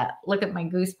 Look at that. Look at my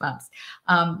goosebumps.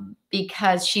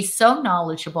 Because she's so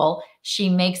knowledgeable. She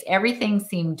makes everything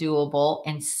seem doable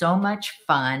and so much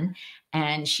fun.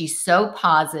 And she's so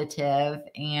positive,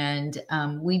 and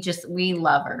we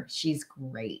love her. She's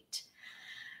great.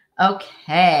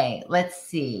 Okay, let's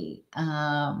see.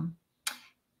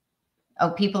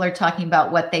 People are talking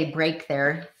about what they break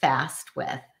their fast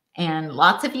with. And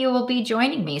lots of you will be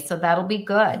joining me, so that'll be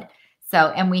good.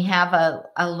 So, and we have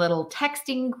a little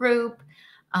texting group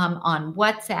on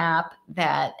WhatsApp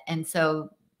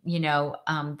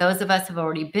those of us who have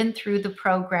already been through the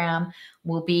program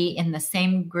will be in the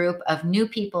same group of new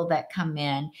people that come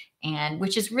in, and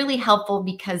which is really helpful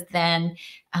because then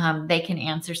they can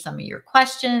answer some of your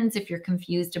questions if you're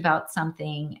confused about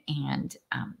something, and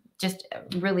just a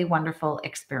really wonderful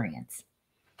experience.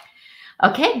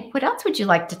 Okay, what else would you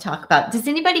like to talk about? Does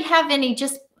anybody have any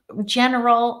just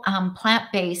general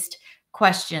plant-based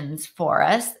questions for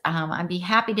us? I'd be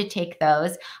happy to take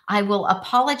those. I will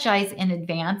apologize in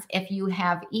advance if you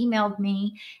have emailed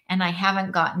me and I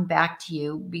haven't gotten back to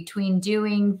you. Between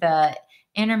doing the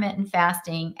intermittent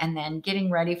fasting and then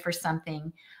getting ready for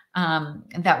something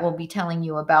that we'll be telling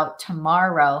you about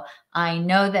tomorrow, I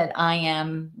know that I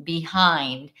am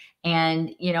behind.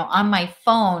 And, on my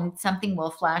phone, something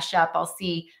will flash up. I'll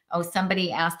see,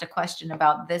 somebody asked a question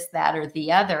about this, that, or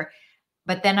the other.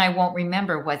 But then I won't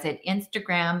remember, was it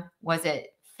Instagram? Was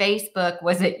it Facebook?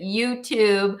 Was it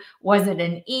YouTube? Was it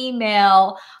an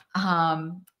email?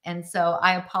 And so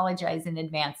I apologize in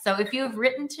advance. So if you have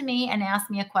written to me and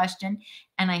asked me a question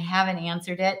and I haven't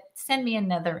answered it, send me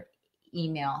another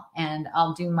email and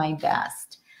I'll do my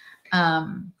best.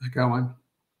 I got one.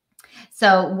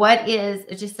 So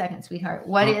just a second, sweetheart.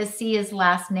 What is Sia's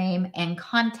last name and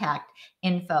contact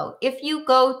info? If you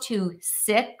go to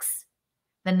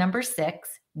the number 6,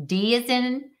 D is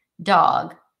in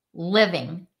dog,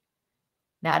 living.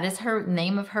 That is her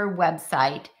name of her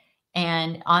website.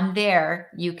 And on there,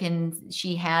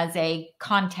 she has a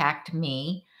contact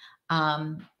me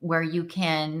where you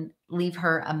can leave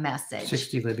her a message.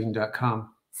 60living.com.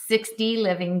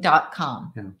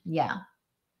 60living.com. Yeah.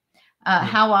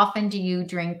 How often do you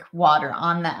drink water,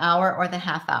 on the hour or the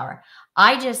half hour?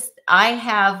 I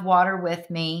have water with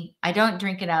me. I don't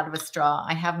drink it out of a straw.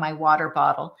 I have my water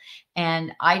bottle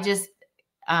and I just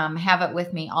have it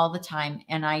with me all the time.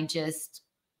 And I just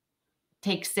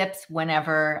take sips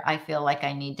whenever I feel like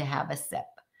I need to have a sip.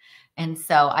 And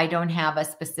so I don't have a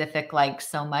specific, like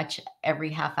so much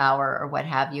every half hour or what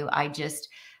have you. I just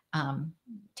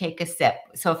take a sip.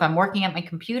 So if I'm working at my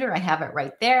computer, I have it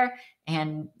right there.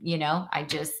 And, I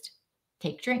just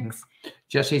take drinks.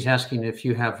 Jesse's asking if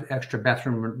you have extra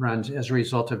bathroom runs as a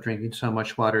result of drinking so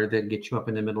much water that get you up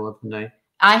in the middle of the night.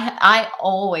 I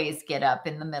always get up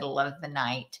in the middle of the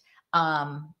night.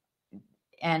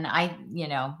 And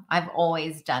I've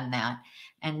always done that.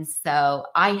 And so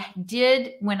I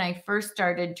did, when I first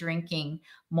started drinking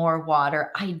more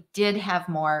water, I did have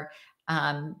more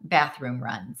bathroom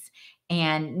runs.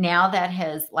 And now that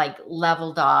has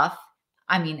leveled off.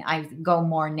 I mean, I go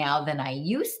more now than I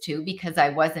used to because I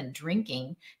wasn't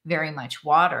drinking very much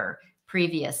water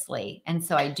previously. And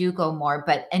so I do go more,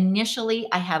 but initially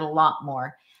I had a lot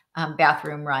more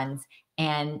bathroom runs.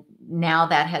 And now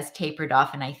that has tapered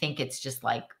off. And I think it's just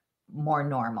more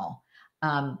normal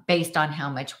based on how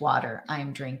much water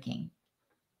I'm drinking.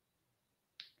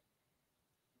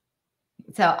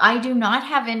 So I do not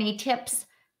have any tips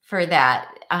for that,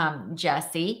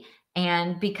 Jesse.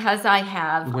 And because I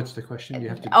have, What's the question? You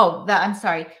have to. Oh, I'm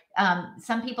sorry.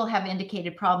 Some people have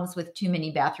indicated problems with too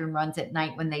many bathroom runs at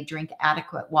night when they drink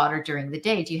adequate water during the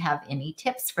day. Do you have any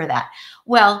tips for that?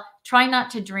 Well, try not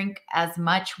to drink as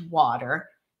much water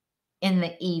in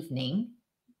the evening.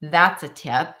 That's a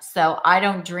tip. So I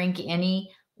don't drink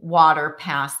any water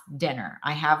past dinner.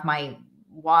 I have my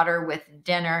water with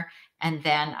dinner, and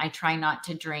then I try not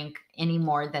to drink any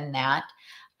more than that.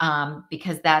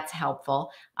 Because that's helpful.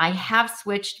 I have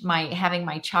switched having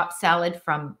my chopped salad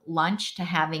from lunch to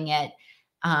having it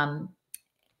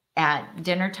at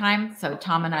dinner time. So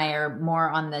Tom and I are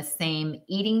more on the same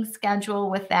eating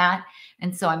schedule with that.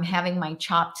 And so I'm having my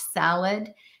chopped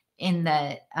salad in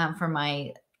the for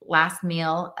my last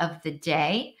meal of the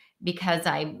day, because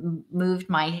I moved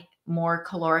my more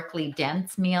calorically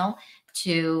dense meal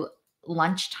to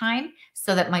lunchtime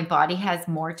so that my body has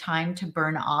more time to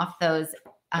burn off those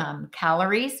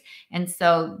calories. And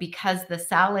so because the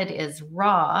salad is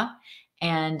raw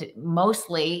and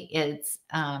mostly it's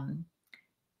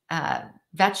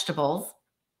vegetables,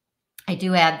 I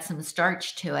do add some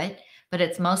starch to it, but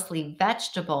it's mostly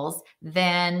vegetables.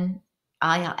 Then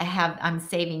I'm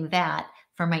saving that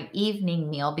for my evening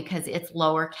meal because it's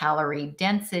lower calorie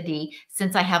density,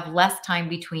 since I have less time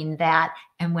between that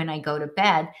and when I go to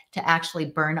bed to actually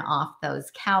burn off those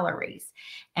calories.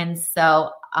 And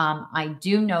so I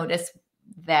do notice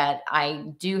that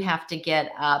I do have to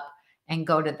get up and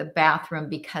go to the bathroom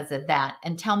because of that,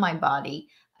 until my body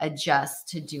adjusts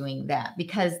to doing that,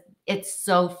 because it's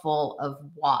so full of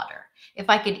water. If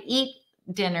I could eat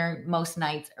dinner most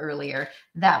nights earlier,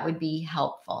 that would be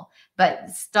helpful. But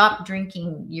stop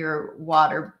drinking your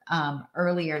water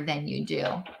earlier than you do.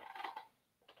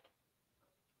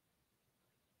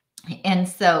 And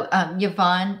so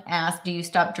Yvonne asked, do you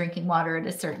stop drinking water at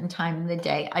a certain time in the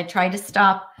day? I try to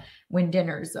stop when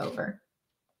dinner's over,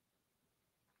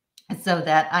 so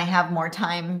that I have more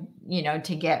time,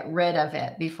 to get rid of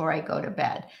it before I go to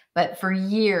bed. But for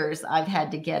years, I've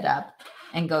had to get up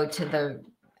and go to the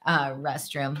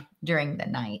restroom during the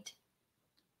night.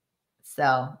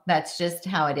 So that's just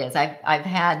how it is. I've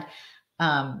had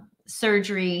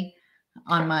surgery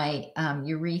on my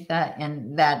urethra,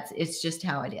 and it's just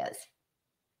how it is.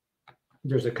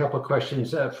 There's a couple of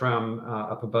questions from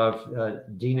up above.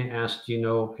 Dina asked,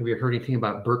 have you heard anything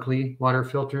about Berkeley water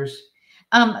filters?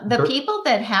 The people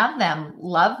that have them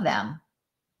love them.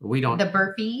 We don't. The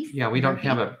Burpees? Yeah, we don't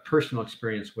have a personal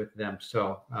experience with them.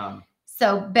 So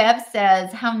So Bev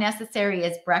says, how necessary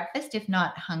is breakfast if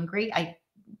not hungry? I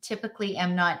typically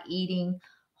am not eating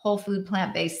whole food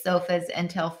plant-based sofas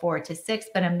until 4 to 6,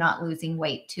 but I'm not losing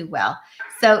weight too well.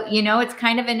 So, it's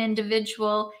kind of an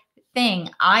individual thing.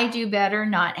 I do better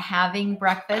not having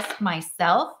breakfast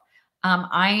myself.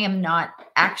 I am not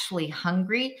actually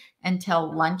hungry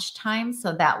until lunchtime,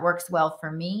 so that works well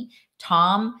for me.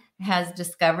 Tom has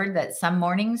discovered that some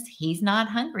mornings he's not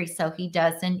hungry, so he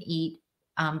doesn't eat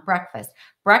breakfast.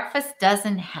 Breakfast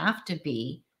doesn't have to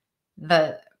be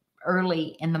the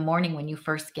early in the morning when you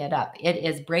first get up. It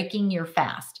is breaking your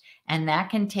fast, and that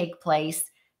can take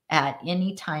place at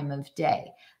any time of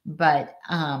day. But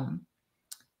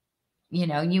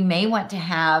you may want to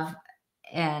have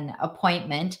an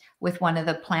appointment with one of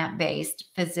the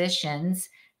plant-based physicians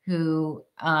who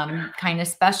kind of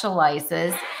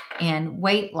specializes in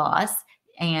weight loss,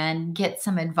 and get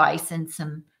some advice and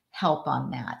some help on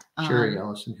that. Sherry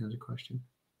Ellison has a question.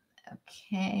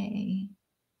 Okay.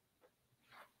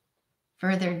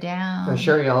 Further down.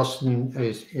 Sherry Ellison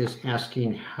is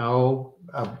asking how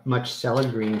much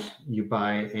salad greens you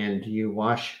buy, and do you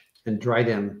wash and dry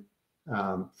them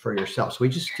for yourself? So we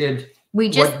just did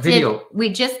video.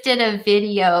 We just did a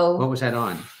video. What was that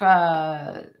on?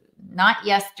 Not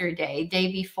yesterday,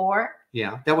 day before.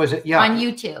 Yeah, that was it. Yeah, on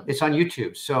YouTube. It's on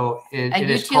YouTube. So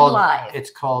it's called Live. It's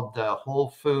called the Whole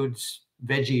Foods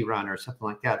Veggie Run or something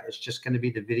like that. It's just going to be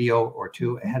the video or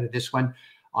two ahead of this one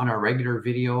on our regular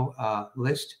video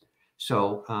list.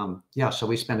 So so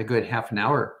we spent a good half an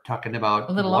hour talking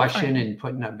about washing and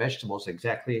putting up vegetables.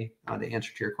 Exactly. The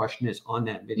answer to your question is on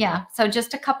that video. Yeah. So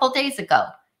just a couple days ago,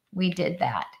 we did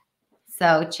that.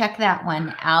 So check that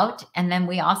one out. And then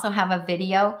we also have a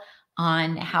video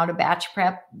on how to batch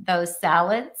prep those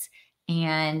salads.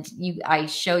 And I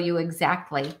show you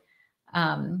exactly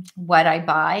what I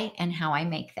buy and how I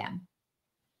make them.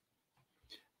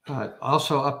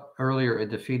 Also up earlier at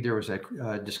the feed, there was a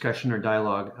discussion or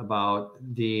dialogue about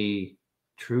the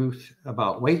Truth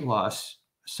About Weight Loss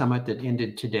Summit that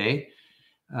ended today.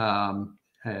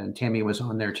 And Tami was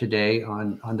on there today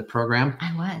on the program.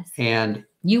 I was. And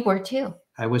you were too.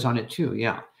 I was on it too,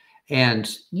 yeah.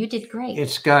 And you did great.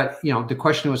 It's got, the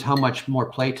question was how much more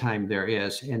playtime there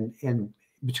is. And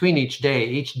between each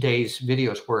day's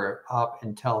videos were up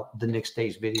until the next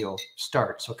day's video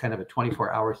starts. So kind of a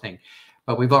 24-hour thing.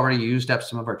 But we've already used up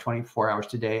some of our 24 hours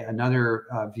today. Another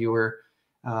viewer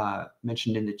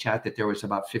mentioned in the chat that there was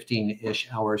about 15-ish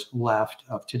hours left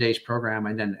of today's program.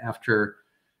 And then after,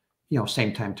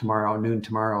 same time tomorrow, noon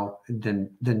tomorrow,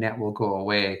 then the net will go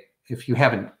away if you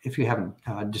haven't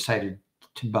decided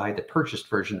to buy the purchased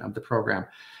version of the program.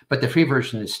 But the free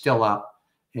version is still up.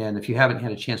 And if you haven't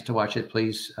had a chance to watch it,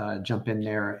 please jump in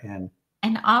there.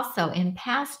 And also in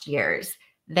past years,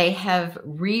 they have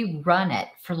rerun it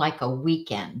for like a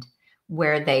weekend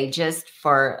where they just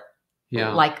for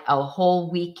like a whole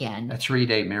weekend, a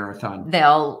 3-day marathon,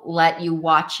 they'll let you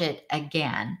watch it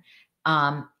again.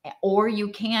 Or you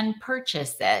can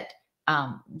purchase it.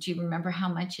 Do you remember how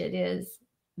much it is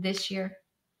this year?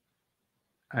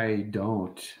 I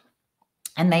don't.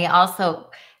 And they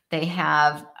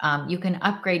have, you can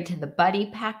upgrade to the buddy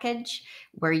package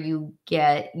where you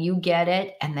get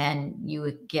it, and then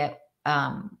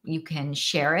you can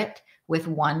share it with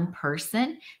one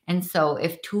person. And so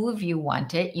if 2 of you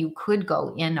want it, you could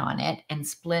go in on it and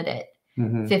split it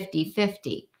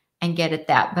 50-50 and get it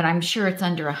that. But I'm sure it's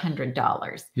under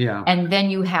 $100. Yeah. And then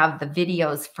you have the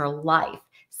videos for life.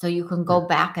 So you can go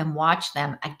back and watch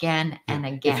them again and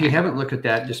again. If you haven't looked at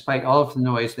that, despite all of the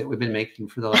noise that we've been making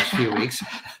for the last few weeks,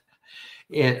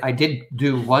 I did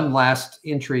do one last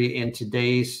entry in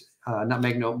today's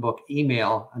Nutmeg Notebook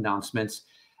email announcements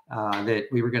that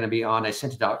we were going to be on. I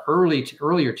sent it out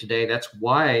earlier today. That's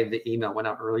why the email went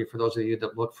out early. For those of you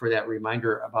that look for that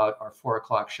reminder about our 4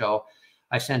 o'clock show,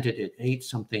 I sent it at 8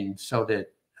 something, so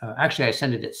that actually I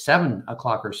sent it at 7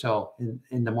 o'clock or so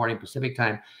in the morning Pacific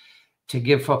time, to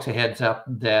give folks a heads up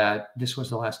that this was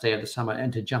the last day of the summit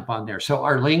and to jump on there. So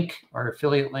our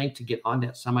affiliate link to get on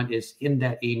that summit is in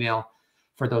that email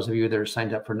for those of you that are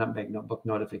signed up for Nutmeg Notebook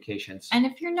notifications. And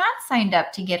if you're not signed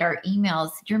up to get our emails,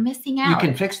 you're missing out. You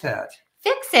can fix that.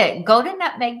 Fix it. Go to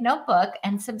Nutmeg Notebook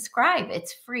and subscribe.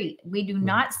 It's free. We do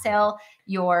not sell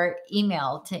your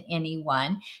email to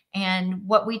anyone. And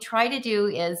what we try to do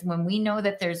is when we know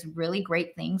that there's really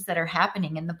great things that are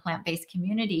happening in the plant-based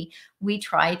community, we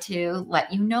try to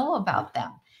let you know about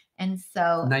them. And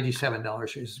so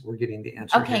 $97 is we're getting the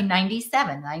answer. Okay, here.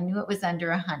 97. I knew it was under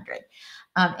 100.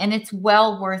 And it's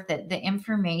well worth it. The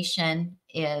information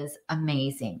is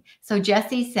amazing. So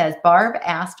Jesse says, Barb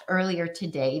asked earlier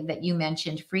today that you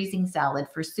mentioned freezing salad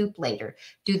for soup later.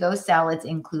 Do those salads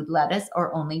include lettuce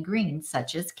or only greens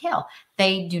such as kale?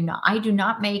 They do not. I do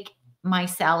not make my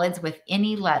salads with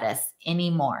any lettuce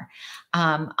anymore.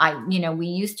 We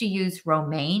used to use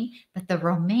romaine, but the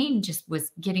romaine just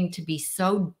was getting to be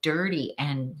so dirty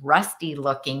and rusty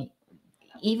looking.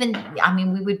 We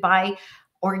would buy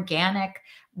organic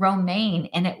romaine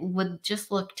and it would just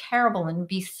look terrible and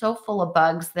be so full of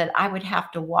bugs that I would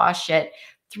have to wash it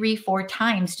 3-4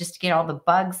 times just to get all the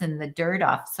bugs and the dirt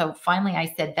off. So finally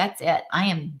I said, that's it. I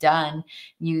am done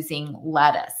using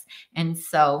lettuce. And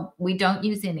so we don't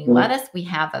use any lettuce. We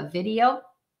have a video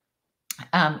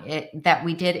that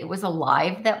we did. It was a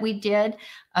live that we did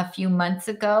a few months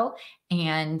ago,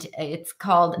 and it's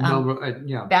called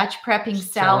Batch Prepping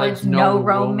Salads, No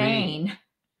Romaine.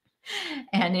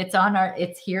 And it's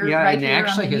here right here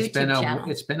actually on the YouTube channel.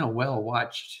 It's been a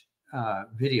well-watched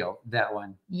video, that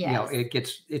one. Yes.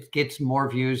 It gets more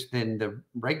views than the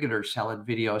regular salad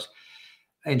videos.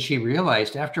 And she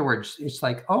realized afterwards, it's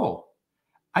like, oh,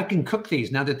 I can cook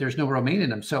these now that there's no romaine in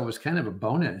them. So it was kind of a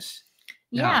bonus.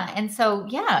 Yeah. And so,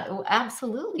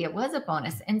 absolutely. It was a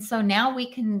bonus. And so now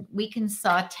we can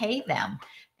saute them,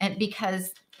 and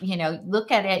because,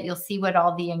 look at it, you'll see what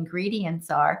all the ingredients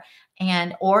are,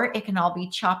 or it can all be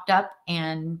chopped up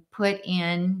and put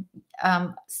in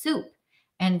soup.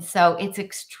 And so it's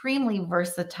extremely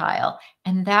versatile.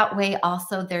 And that way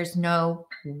also there's no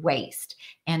waste.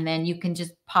 And then you can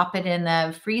just pop it in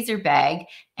a freezer bag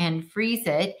and freeze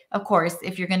it. Of course,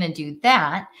 if you're going to do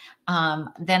that,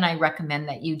 then I recommend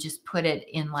that you just put it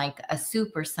in like a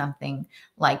soup or something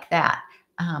like that.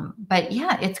 But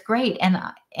yeah, it's great.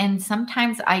 And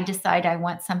sometimes I decide I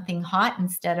want something hot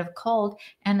instead of cold,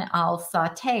 and I'll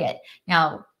saute it.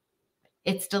 Now,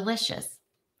 it's delicious.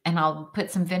 And I'll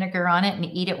put some vinegar on it and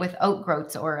eat it with oat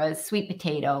groats or a sweet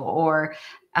potato or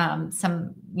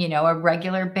a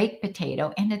regular baked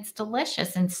potato. And it's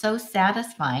delicious and so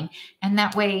satisfying. And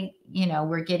that way,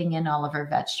 we're getting in all of our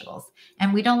vegetables.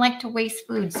 And we don't like to waste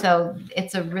food. So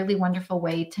it's a really wonderful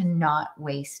way to not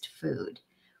waste food.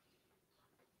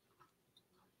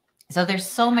 So there's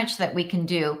so much that we can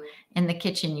do in the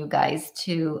kitchen, you guys,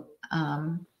 to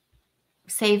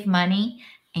save money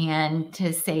and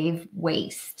to save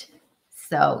waste.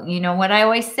 So, you know what I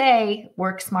always say,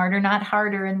 work smarter, not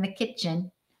harder in the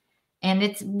kitchen. And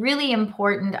it's really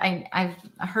important. I've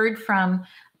heard from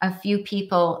a few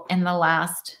people in the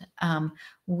last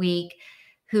week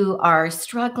who are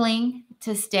struggling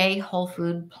to stay whole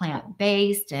food plant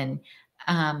based, and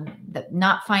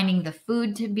not finding the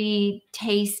food to be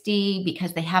tasty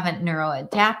because they haven't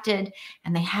neuroadapted,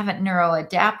 and they haven't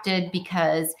neuroadapted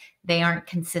because they aren't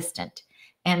consistent.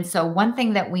 And so one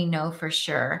thing that we know for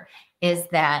sure is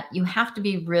that you have to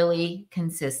be really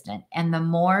consistent. And the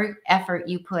more effort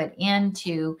you put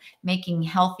into making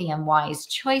healthy and wise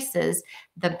choices,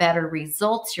 the better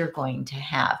results you're going to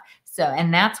have. So,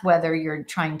 and that's whether you're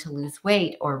trying to lose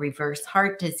weight or reverse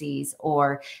heart disease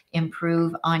or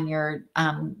improve on your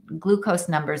glucose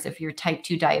numbers if you're type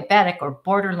 2 diabetic or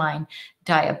borderline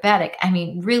diabetic. I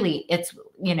mean, really, it's,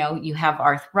 you know, you have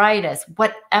arthritis,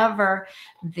 whatever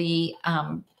the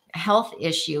health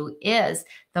issue is,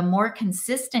 the more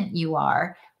consistent you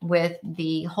are with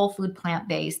the whole food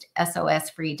plant-based SOS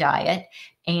free diet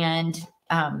and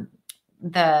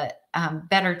the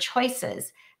better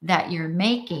choices that you're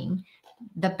making,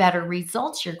 the better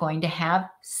results you're going to have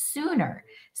sooner.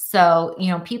 So, you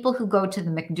know, people who go to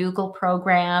the McDougall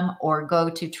program or go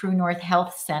to True North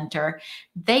Health Center,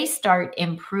 they start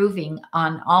improving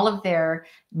on all of their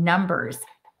numbers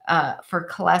for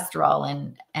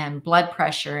cholesterol and blood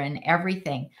pressure and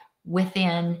everything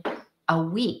within a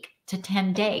week to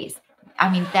 10 days.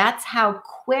 I mean, that's how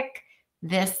quick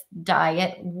this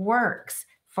diet works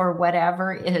for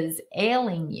whatever is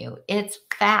ailing you. It's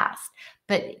fast.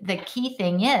 But the key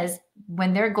thing is,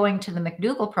 when they're going to the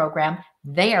McDougall program,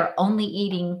 they are only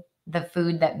eating the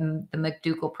food that the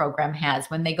McDougall program has.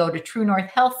 When they go to True North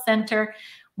Health Center,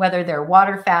 whether they're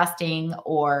water fasting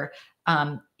or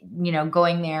you know,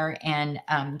 going there and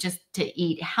just to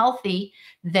eat healthy,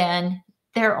 then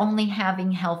they're only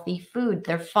having healthy food.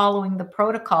 They're following the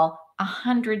protocol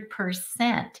 100%.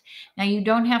 Now, you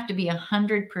don't have to be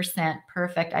 100%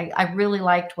 perfect. I really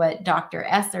liked what Dr.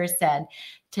 Esser said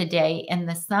today in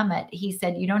the summit. He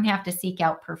said, you don't have to seek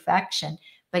out perfection,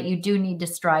 but you do need to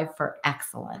strive for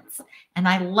excellence. And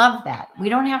I love that. We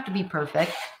don't have to be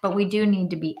perfect, but we do need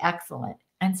to be excellent.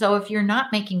 And so if you're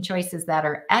not making choices that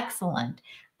are excellent,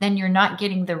 then you're not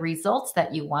getting the results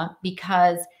that you want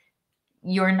because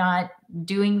you're not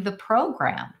doing the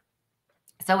program.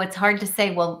 So it's hard to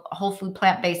say, well, whole food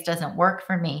plant-based doesn't work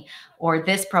for me, or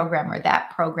this program or that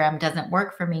program doesn't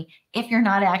work for me, if you're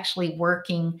not actually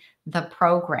working the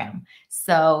program.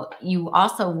 So you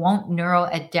also won't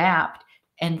neuroadapt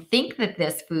and think that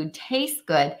this food tastes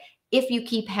good if you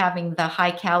keep having the high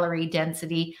calorie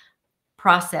density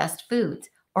processed foods.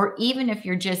 Or even if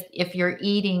you're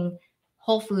eating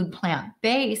whole food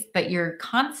plant-based, but you're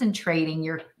concentrating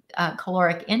your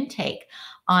caloric intake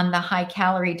on the high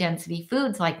calorie density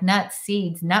foods like nuts,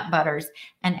 seeds, nut butters,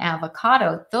 and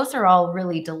avocado. Those are all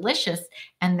really delicious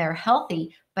and they're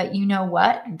healthy, but you know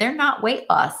what? They're not weight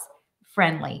loss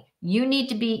friendly. You need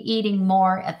to be eating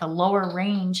more at the lower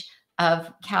range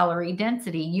of calorie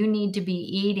density. You need to be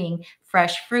eating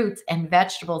fresh fruits and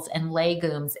vegetables and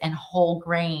legumes and whole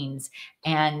grains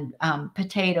and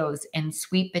potatoes and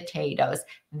sweet potatoes.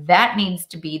 That needs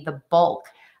to be the bulk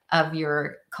of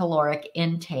your caloric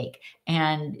intake.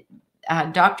 And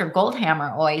Dr.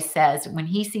 Goldhammer always says when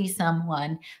he sees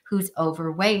someone who's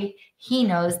overweight, he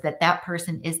knows that that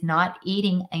person is not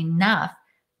eating enough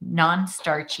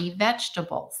non-starchy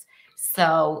vegetables.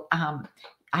 So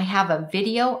I have a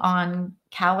video on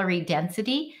calorie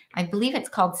density. I believe it's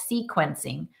called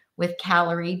Sequencing with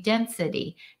Calorie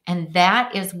Density. And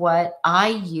that is what I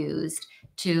used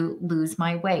to lose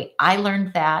my weight. I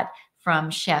learned that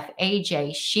from Chef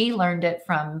AJ. She learned it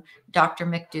from Dr.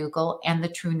 McDougall and the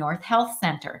True North Health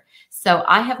Center. So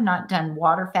I have not done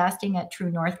water fasting at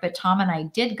True North, but Tom and I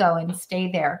did go and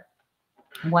stay there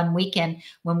one weekend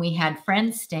when we had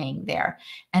friends staying there.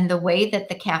 And the way that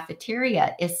the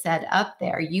cafeteria is set up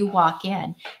there, you walk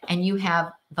in and you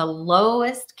have the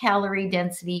lowest calorie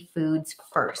density foods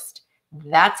first.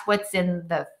 That's what's in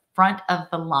the front of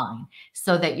the line,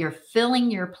 so that you're filling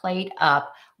your plate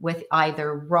up with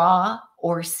either raw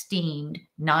or steamed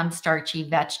non-starchy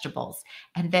vegetables.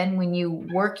 And then when you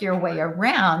work your way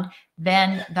around,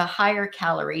 then the higher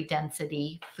calorie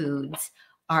density foods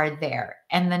are there,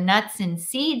 and the nuts and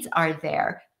seeds are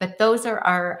there, but those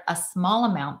are a small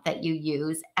amount that you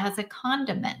use as a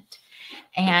condiment.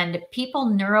 And people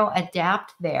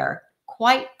neuroadapt there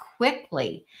quite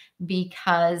quickly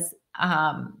because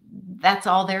that's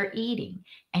all they're eating.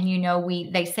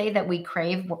 And, they say that we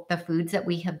crave the foods that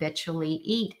we habitually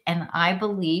eat. And I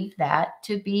believe that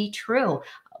to be true.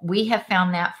 We have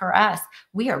found that for us.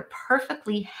 We are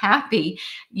perfectly happy,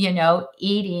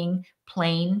 eating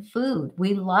plain food.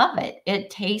 We love it. It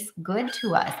tastes good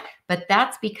to us. But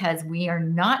that's because we are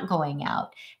not going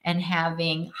out and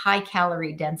having high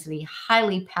calorie density,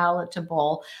 highly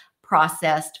palatable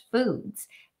processed foods.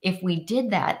 If we did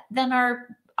that, then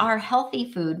our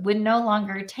healthy food would no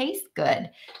longer taste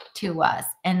good to us.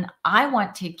 And I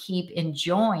want to keep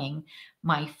enjoying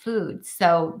my food.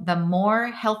 So the more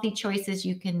healthy choices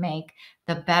you can make,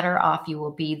 the better off you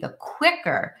will be. The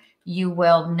quicker you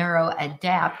will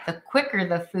neuroadapt, the quicker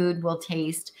the food will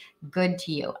taste good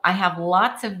to you. I have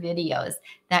lots of videos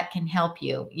that can help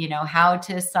you, how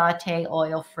to saute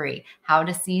oil-free, how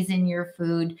to season your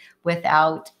food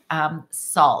without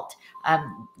salt.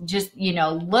 Just,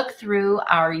 look through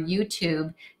our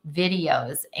YouTube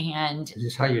videos. And is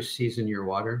this how you season your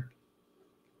water?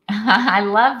 I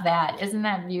love that. Isn't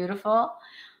that beautiful?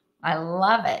 I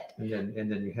love it.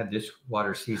 And then you had this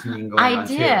water seasoning going on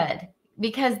too. I did,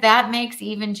 because that makes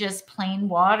even just plain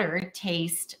water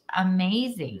taste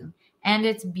amazing. And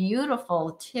it's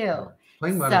beautiful too.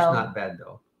 Plain water's not bad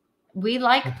though. We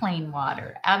like plain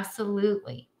water.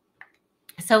 Absolutely.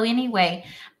 So anyway,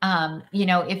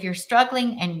 if you're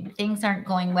struggling and things aren't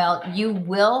going well, you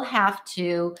will have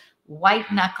to white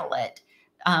knuckle it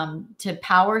to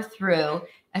power through,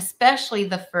 especially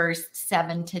the first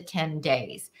 7 to 10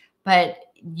 days. But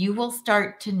you will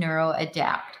start to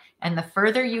neuroadapt. And the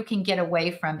further you can get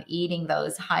away from eating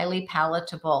those highly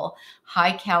palatable,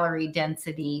 high calorie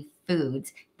density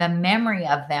foods, the memory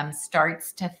of them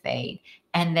starts to fade.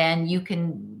 And then you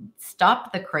can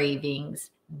stop the cravings.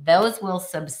 Those will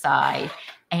subside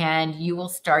and you will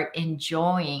start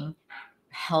enjoying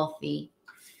healthy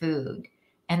food.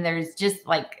 And there's just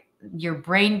like, your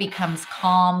brain becomes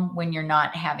calm when you're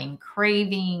not having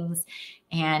cravings.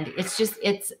 And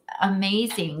it's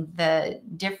amazing the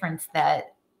difference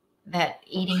that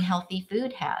eating healthy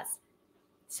food has.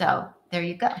 So there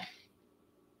you go.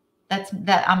 That's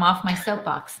that. I'm off my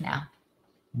soapbox now.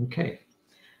 Okay.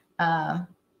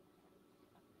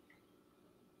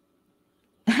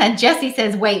 Jessie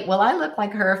says, wait, will I look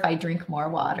like her if I drink more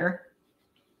water?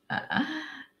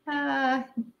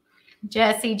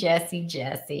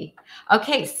 Jessie.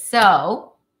 Okay,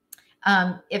 so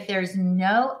if there's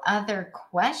no other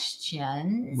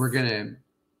questions, we're going to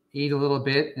eat a little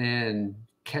bit and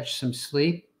catch some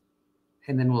sleep.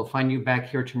 And then we'll find you back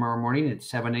here tomorrow morning at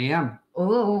 7 a.m.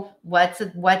 Ooh, what's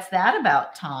that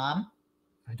about, Tom?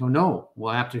 I don't know.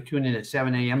 We'll have to tune in at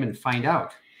 7 a.m. and find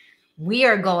out. We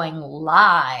are going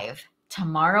live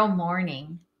tomorrow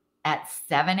morning at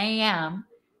 7 a.m.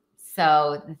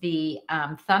 So the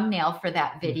thumbnail for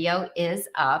that video is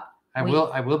up. I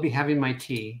will be having my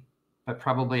tea, but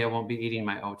probably I won't be eating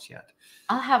my oats yet.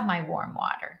 I'll have my warm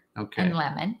water and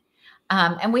lemon.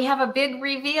 And we have a big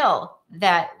reveal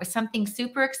that something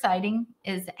super exciting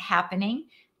is happening.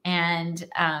 And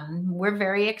we're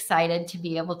very excited to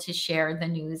be able to share the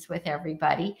news with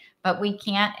everybody, but we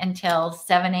can't until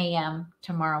 7 a.m.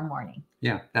 tomorrow morning.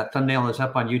 Yeah, that thumbnail is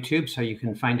up on YouTube, so you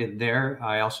can find it there.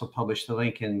 I also published the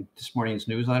link in this morning's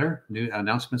newsletter,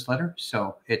 announcements letter,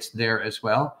 so it's there as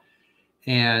well.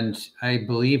 And I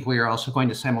believe we are also going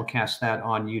to simulcast that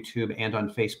on YouTube and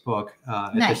on Facebook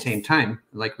at the same time,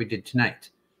 like we did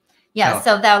tonight. Yeah,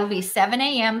 so that will be 7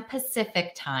 a.m.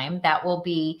 Pacific time. That will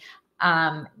be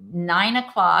 9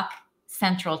 o'clock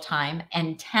Central time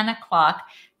and 10 o'clock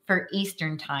for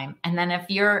Eastern time. And then if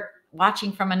you're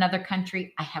watching from another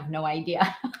country, I have no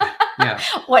idea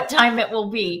what time it will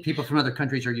be. People from other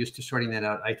countries are used to sorting that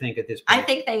out, I think, at this point. I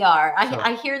think they are.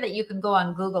 I hear that you can go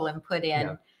on Google and put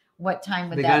in what time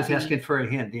would that be. The guy's asking for a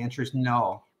hint. The answer is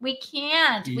no. We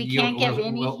can't. We can't give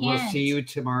any hint. We'll see you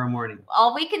tomorrow morning.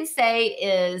 All we can say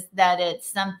is that it's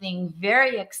something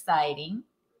very exciting,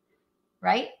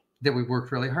 right? That we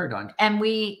worked really hard on. And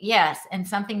and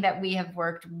something that we have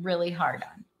worked really hard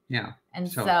on. Yeah. And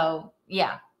so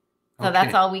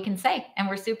that's all we can say. And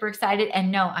we're super excited.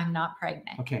 And no, I'm not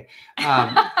pregnant. Okay.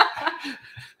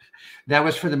 That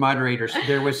was for the moderators.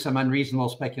 There was some unreasonable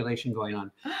speculation going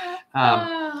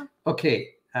on.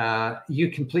 Okay.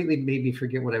 You completely made me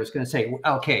forget what I was going to say.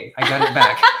 Okay. I got it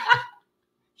back.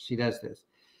 She does this.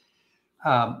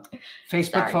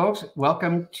 Facebook folks,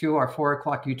 welcome to our 4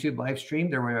 o'clock YouTube live stream.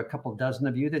 There were a couple dozen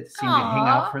of you that seemed to hang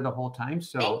out for the whole time.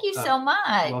 So thank you so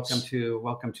much.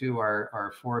 Welcome to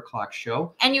our 4 o'clock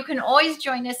show. And you can always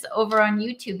join us over on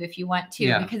YouTube if you want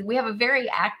to, because we have a very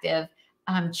active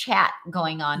chat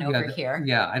going on over here.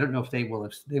 Yeah, I don't know if they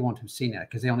won't have seen that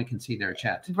because they only can see their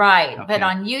chat. Right. Okay. But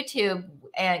on YouTube,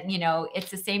 you know,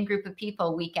 it's the same group of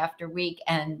people week after week,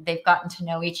 and they've gotten to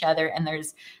know each other, and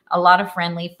there's a lot of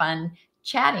friendly, fun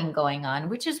chatting going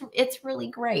on, it's really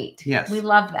great. Yes. We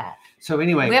love that. So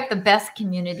anyway, we have the best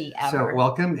community ever. So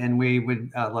welcome, and we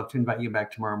would love to invite you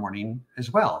back tomorrow morning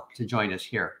as well to join us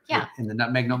here in the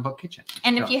Nutmeg Notebook Kitchen.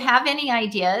 And if you have any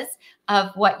ideas of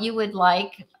what you would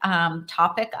like,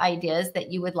 topic ideas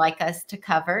that you would like us to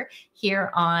cover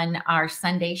here on our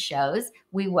Sunday shows,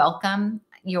 we welcome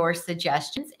your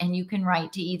suggestions, and you can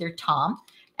write to either Tom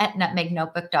at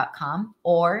nutmegnotebook.com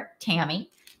or Tami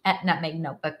at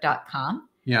nutmegnotebook.com.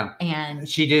 Yeah. And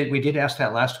we did ask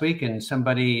that last week, and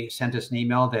somebody sent us an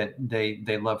email that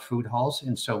they love food hauls.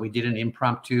 And so we did an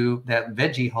impromptu, that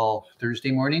veggie haul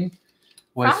Friday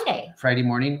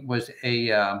morning was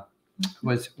a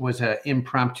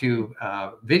impromptu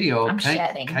video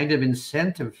kind of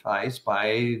incentivized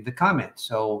by the comments.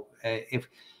 So if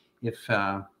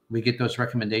we get those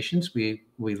recommendations, we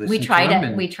listen to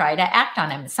them. We try to act on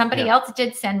them. Somebody else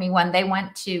did send me one. They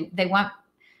want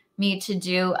me to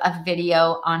do a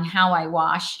video on how I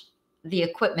wash the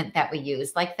equipment that we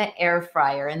use, like the air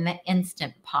fryer and the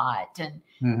Instant Pot and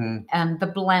the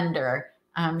blender.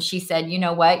 She said, you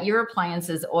know what? Your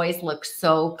appliances always look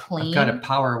so clean. I've got a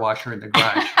power washer in the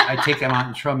garage. I take them out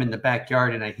and throw them in the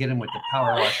backyard, and I hit them with the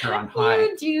power washer on high.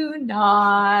 You do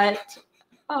not.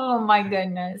 Oh my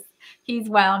goodness. He's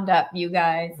wound up, you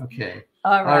guys. Okay.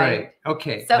 All right.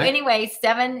 Okay. So anyway,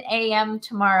 7 a.m.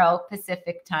 tomorrow,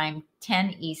 Pacific time,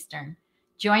 10 Eastern.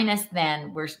 Join us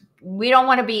then. We don't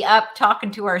want to be up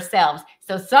talking to ourselves.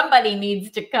 So somebody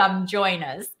needs to come join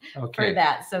us for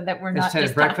that, so that we're not instead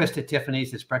of breakfast at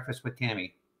Tiffany's, it's breakfast with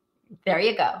Tami. There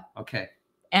you go. Okay.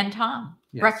 And Tom.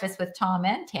 Yes. Breakfast with Tom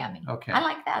and Tami. Okay. I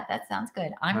like that. That sounds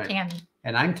good. I'm Tami.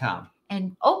 And I'm Tom.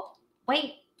 And oh,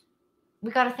 wait. We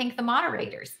got to thank the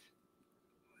moderators.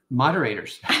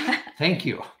 Thank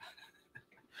you.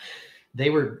 They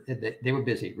were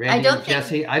busy. Randy and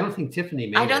Jesse. I don't think Tiffany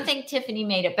made it. I don't think Tiffany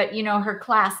made it, but you know, her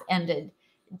class ended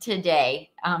today.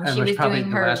 She was probably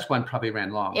doing the last one probably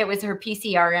ran long. It was her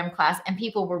PCRM class, and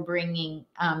people were bringing,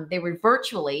 they were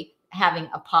virtually having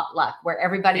a potluck where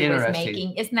everybody was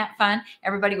making, isn't that fun?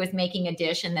 Everybody was making a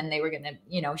dish, and then they were going to,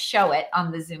 you know, show it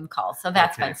on the Zoom call. So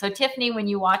that's fun. So Tiffany, when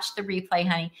you watch the replay,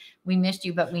 honey, we missed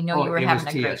you, but we know you were having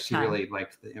a great time. She really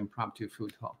liked the impromptu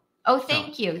food haul. Oh,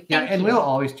 thank you. Thank you. We'll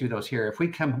always do those here. If we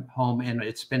come home and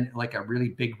it's been like a really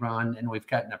big run and we've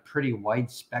gotten a pretty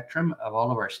wide spectrum of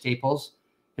all of our staples,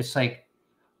 it's like,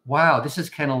 wow, this is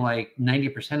kind of like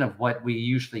 90% of what we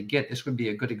usually get. This would be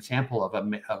a good example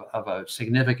of a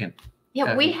significant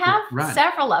we have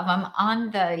several of them on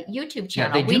the YouTube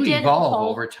channel. Yeah, they do evolve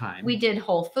over time. We did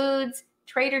Whole Foods,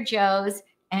 Trader Joe's,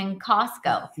 and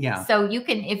Costco. Yeah. So you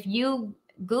can, if you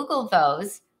Google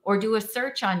those or do a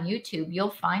search on YouTube, you'll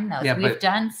find those. We've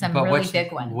done some really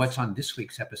big ones. What's on this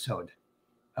week's episode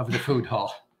of the food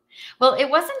haul? Well, it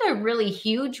wasn't a really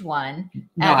huge one.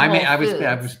 No, I mean, I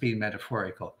was being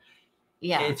metaphorical.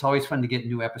 Yeah. It's always fun to get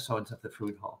new episodes of the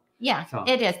food haul. Yeah,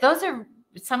 it is. Those are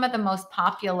some of the most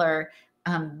popular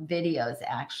videos,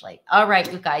 actually. All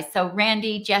right, you guys. So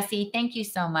Randy, Jesse, thank you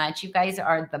so much. You guys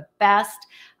are the best.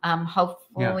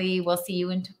 Hopefully we'll see you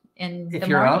in the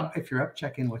morning. If you're up,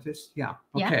 check in with us. Yeah.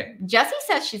 Okay. Yeah. Jesse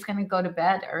says she's going to go to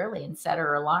bed early and set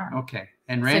her alarm. Okay.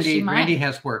 And Randy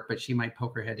has work, but she might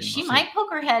poke her head in. She might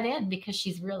poke her head in because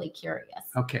she's really curious.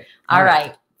 Okay. All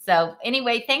right. So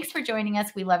anyway, thanks for joining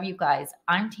us. We love you guys.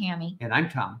 I'm Tami. And I'm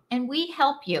Tom. And we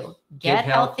help you get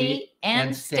healthy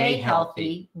and stay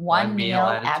healthy one meal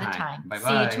at a time. Bye-bye.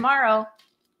 See you tomorrow.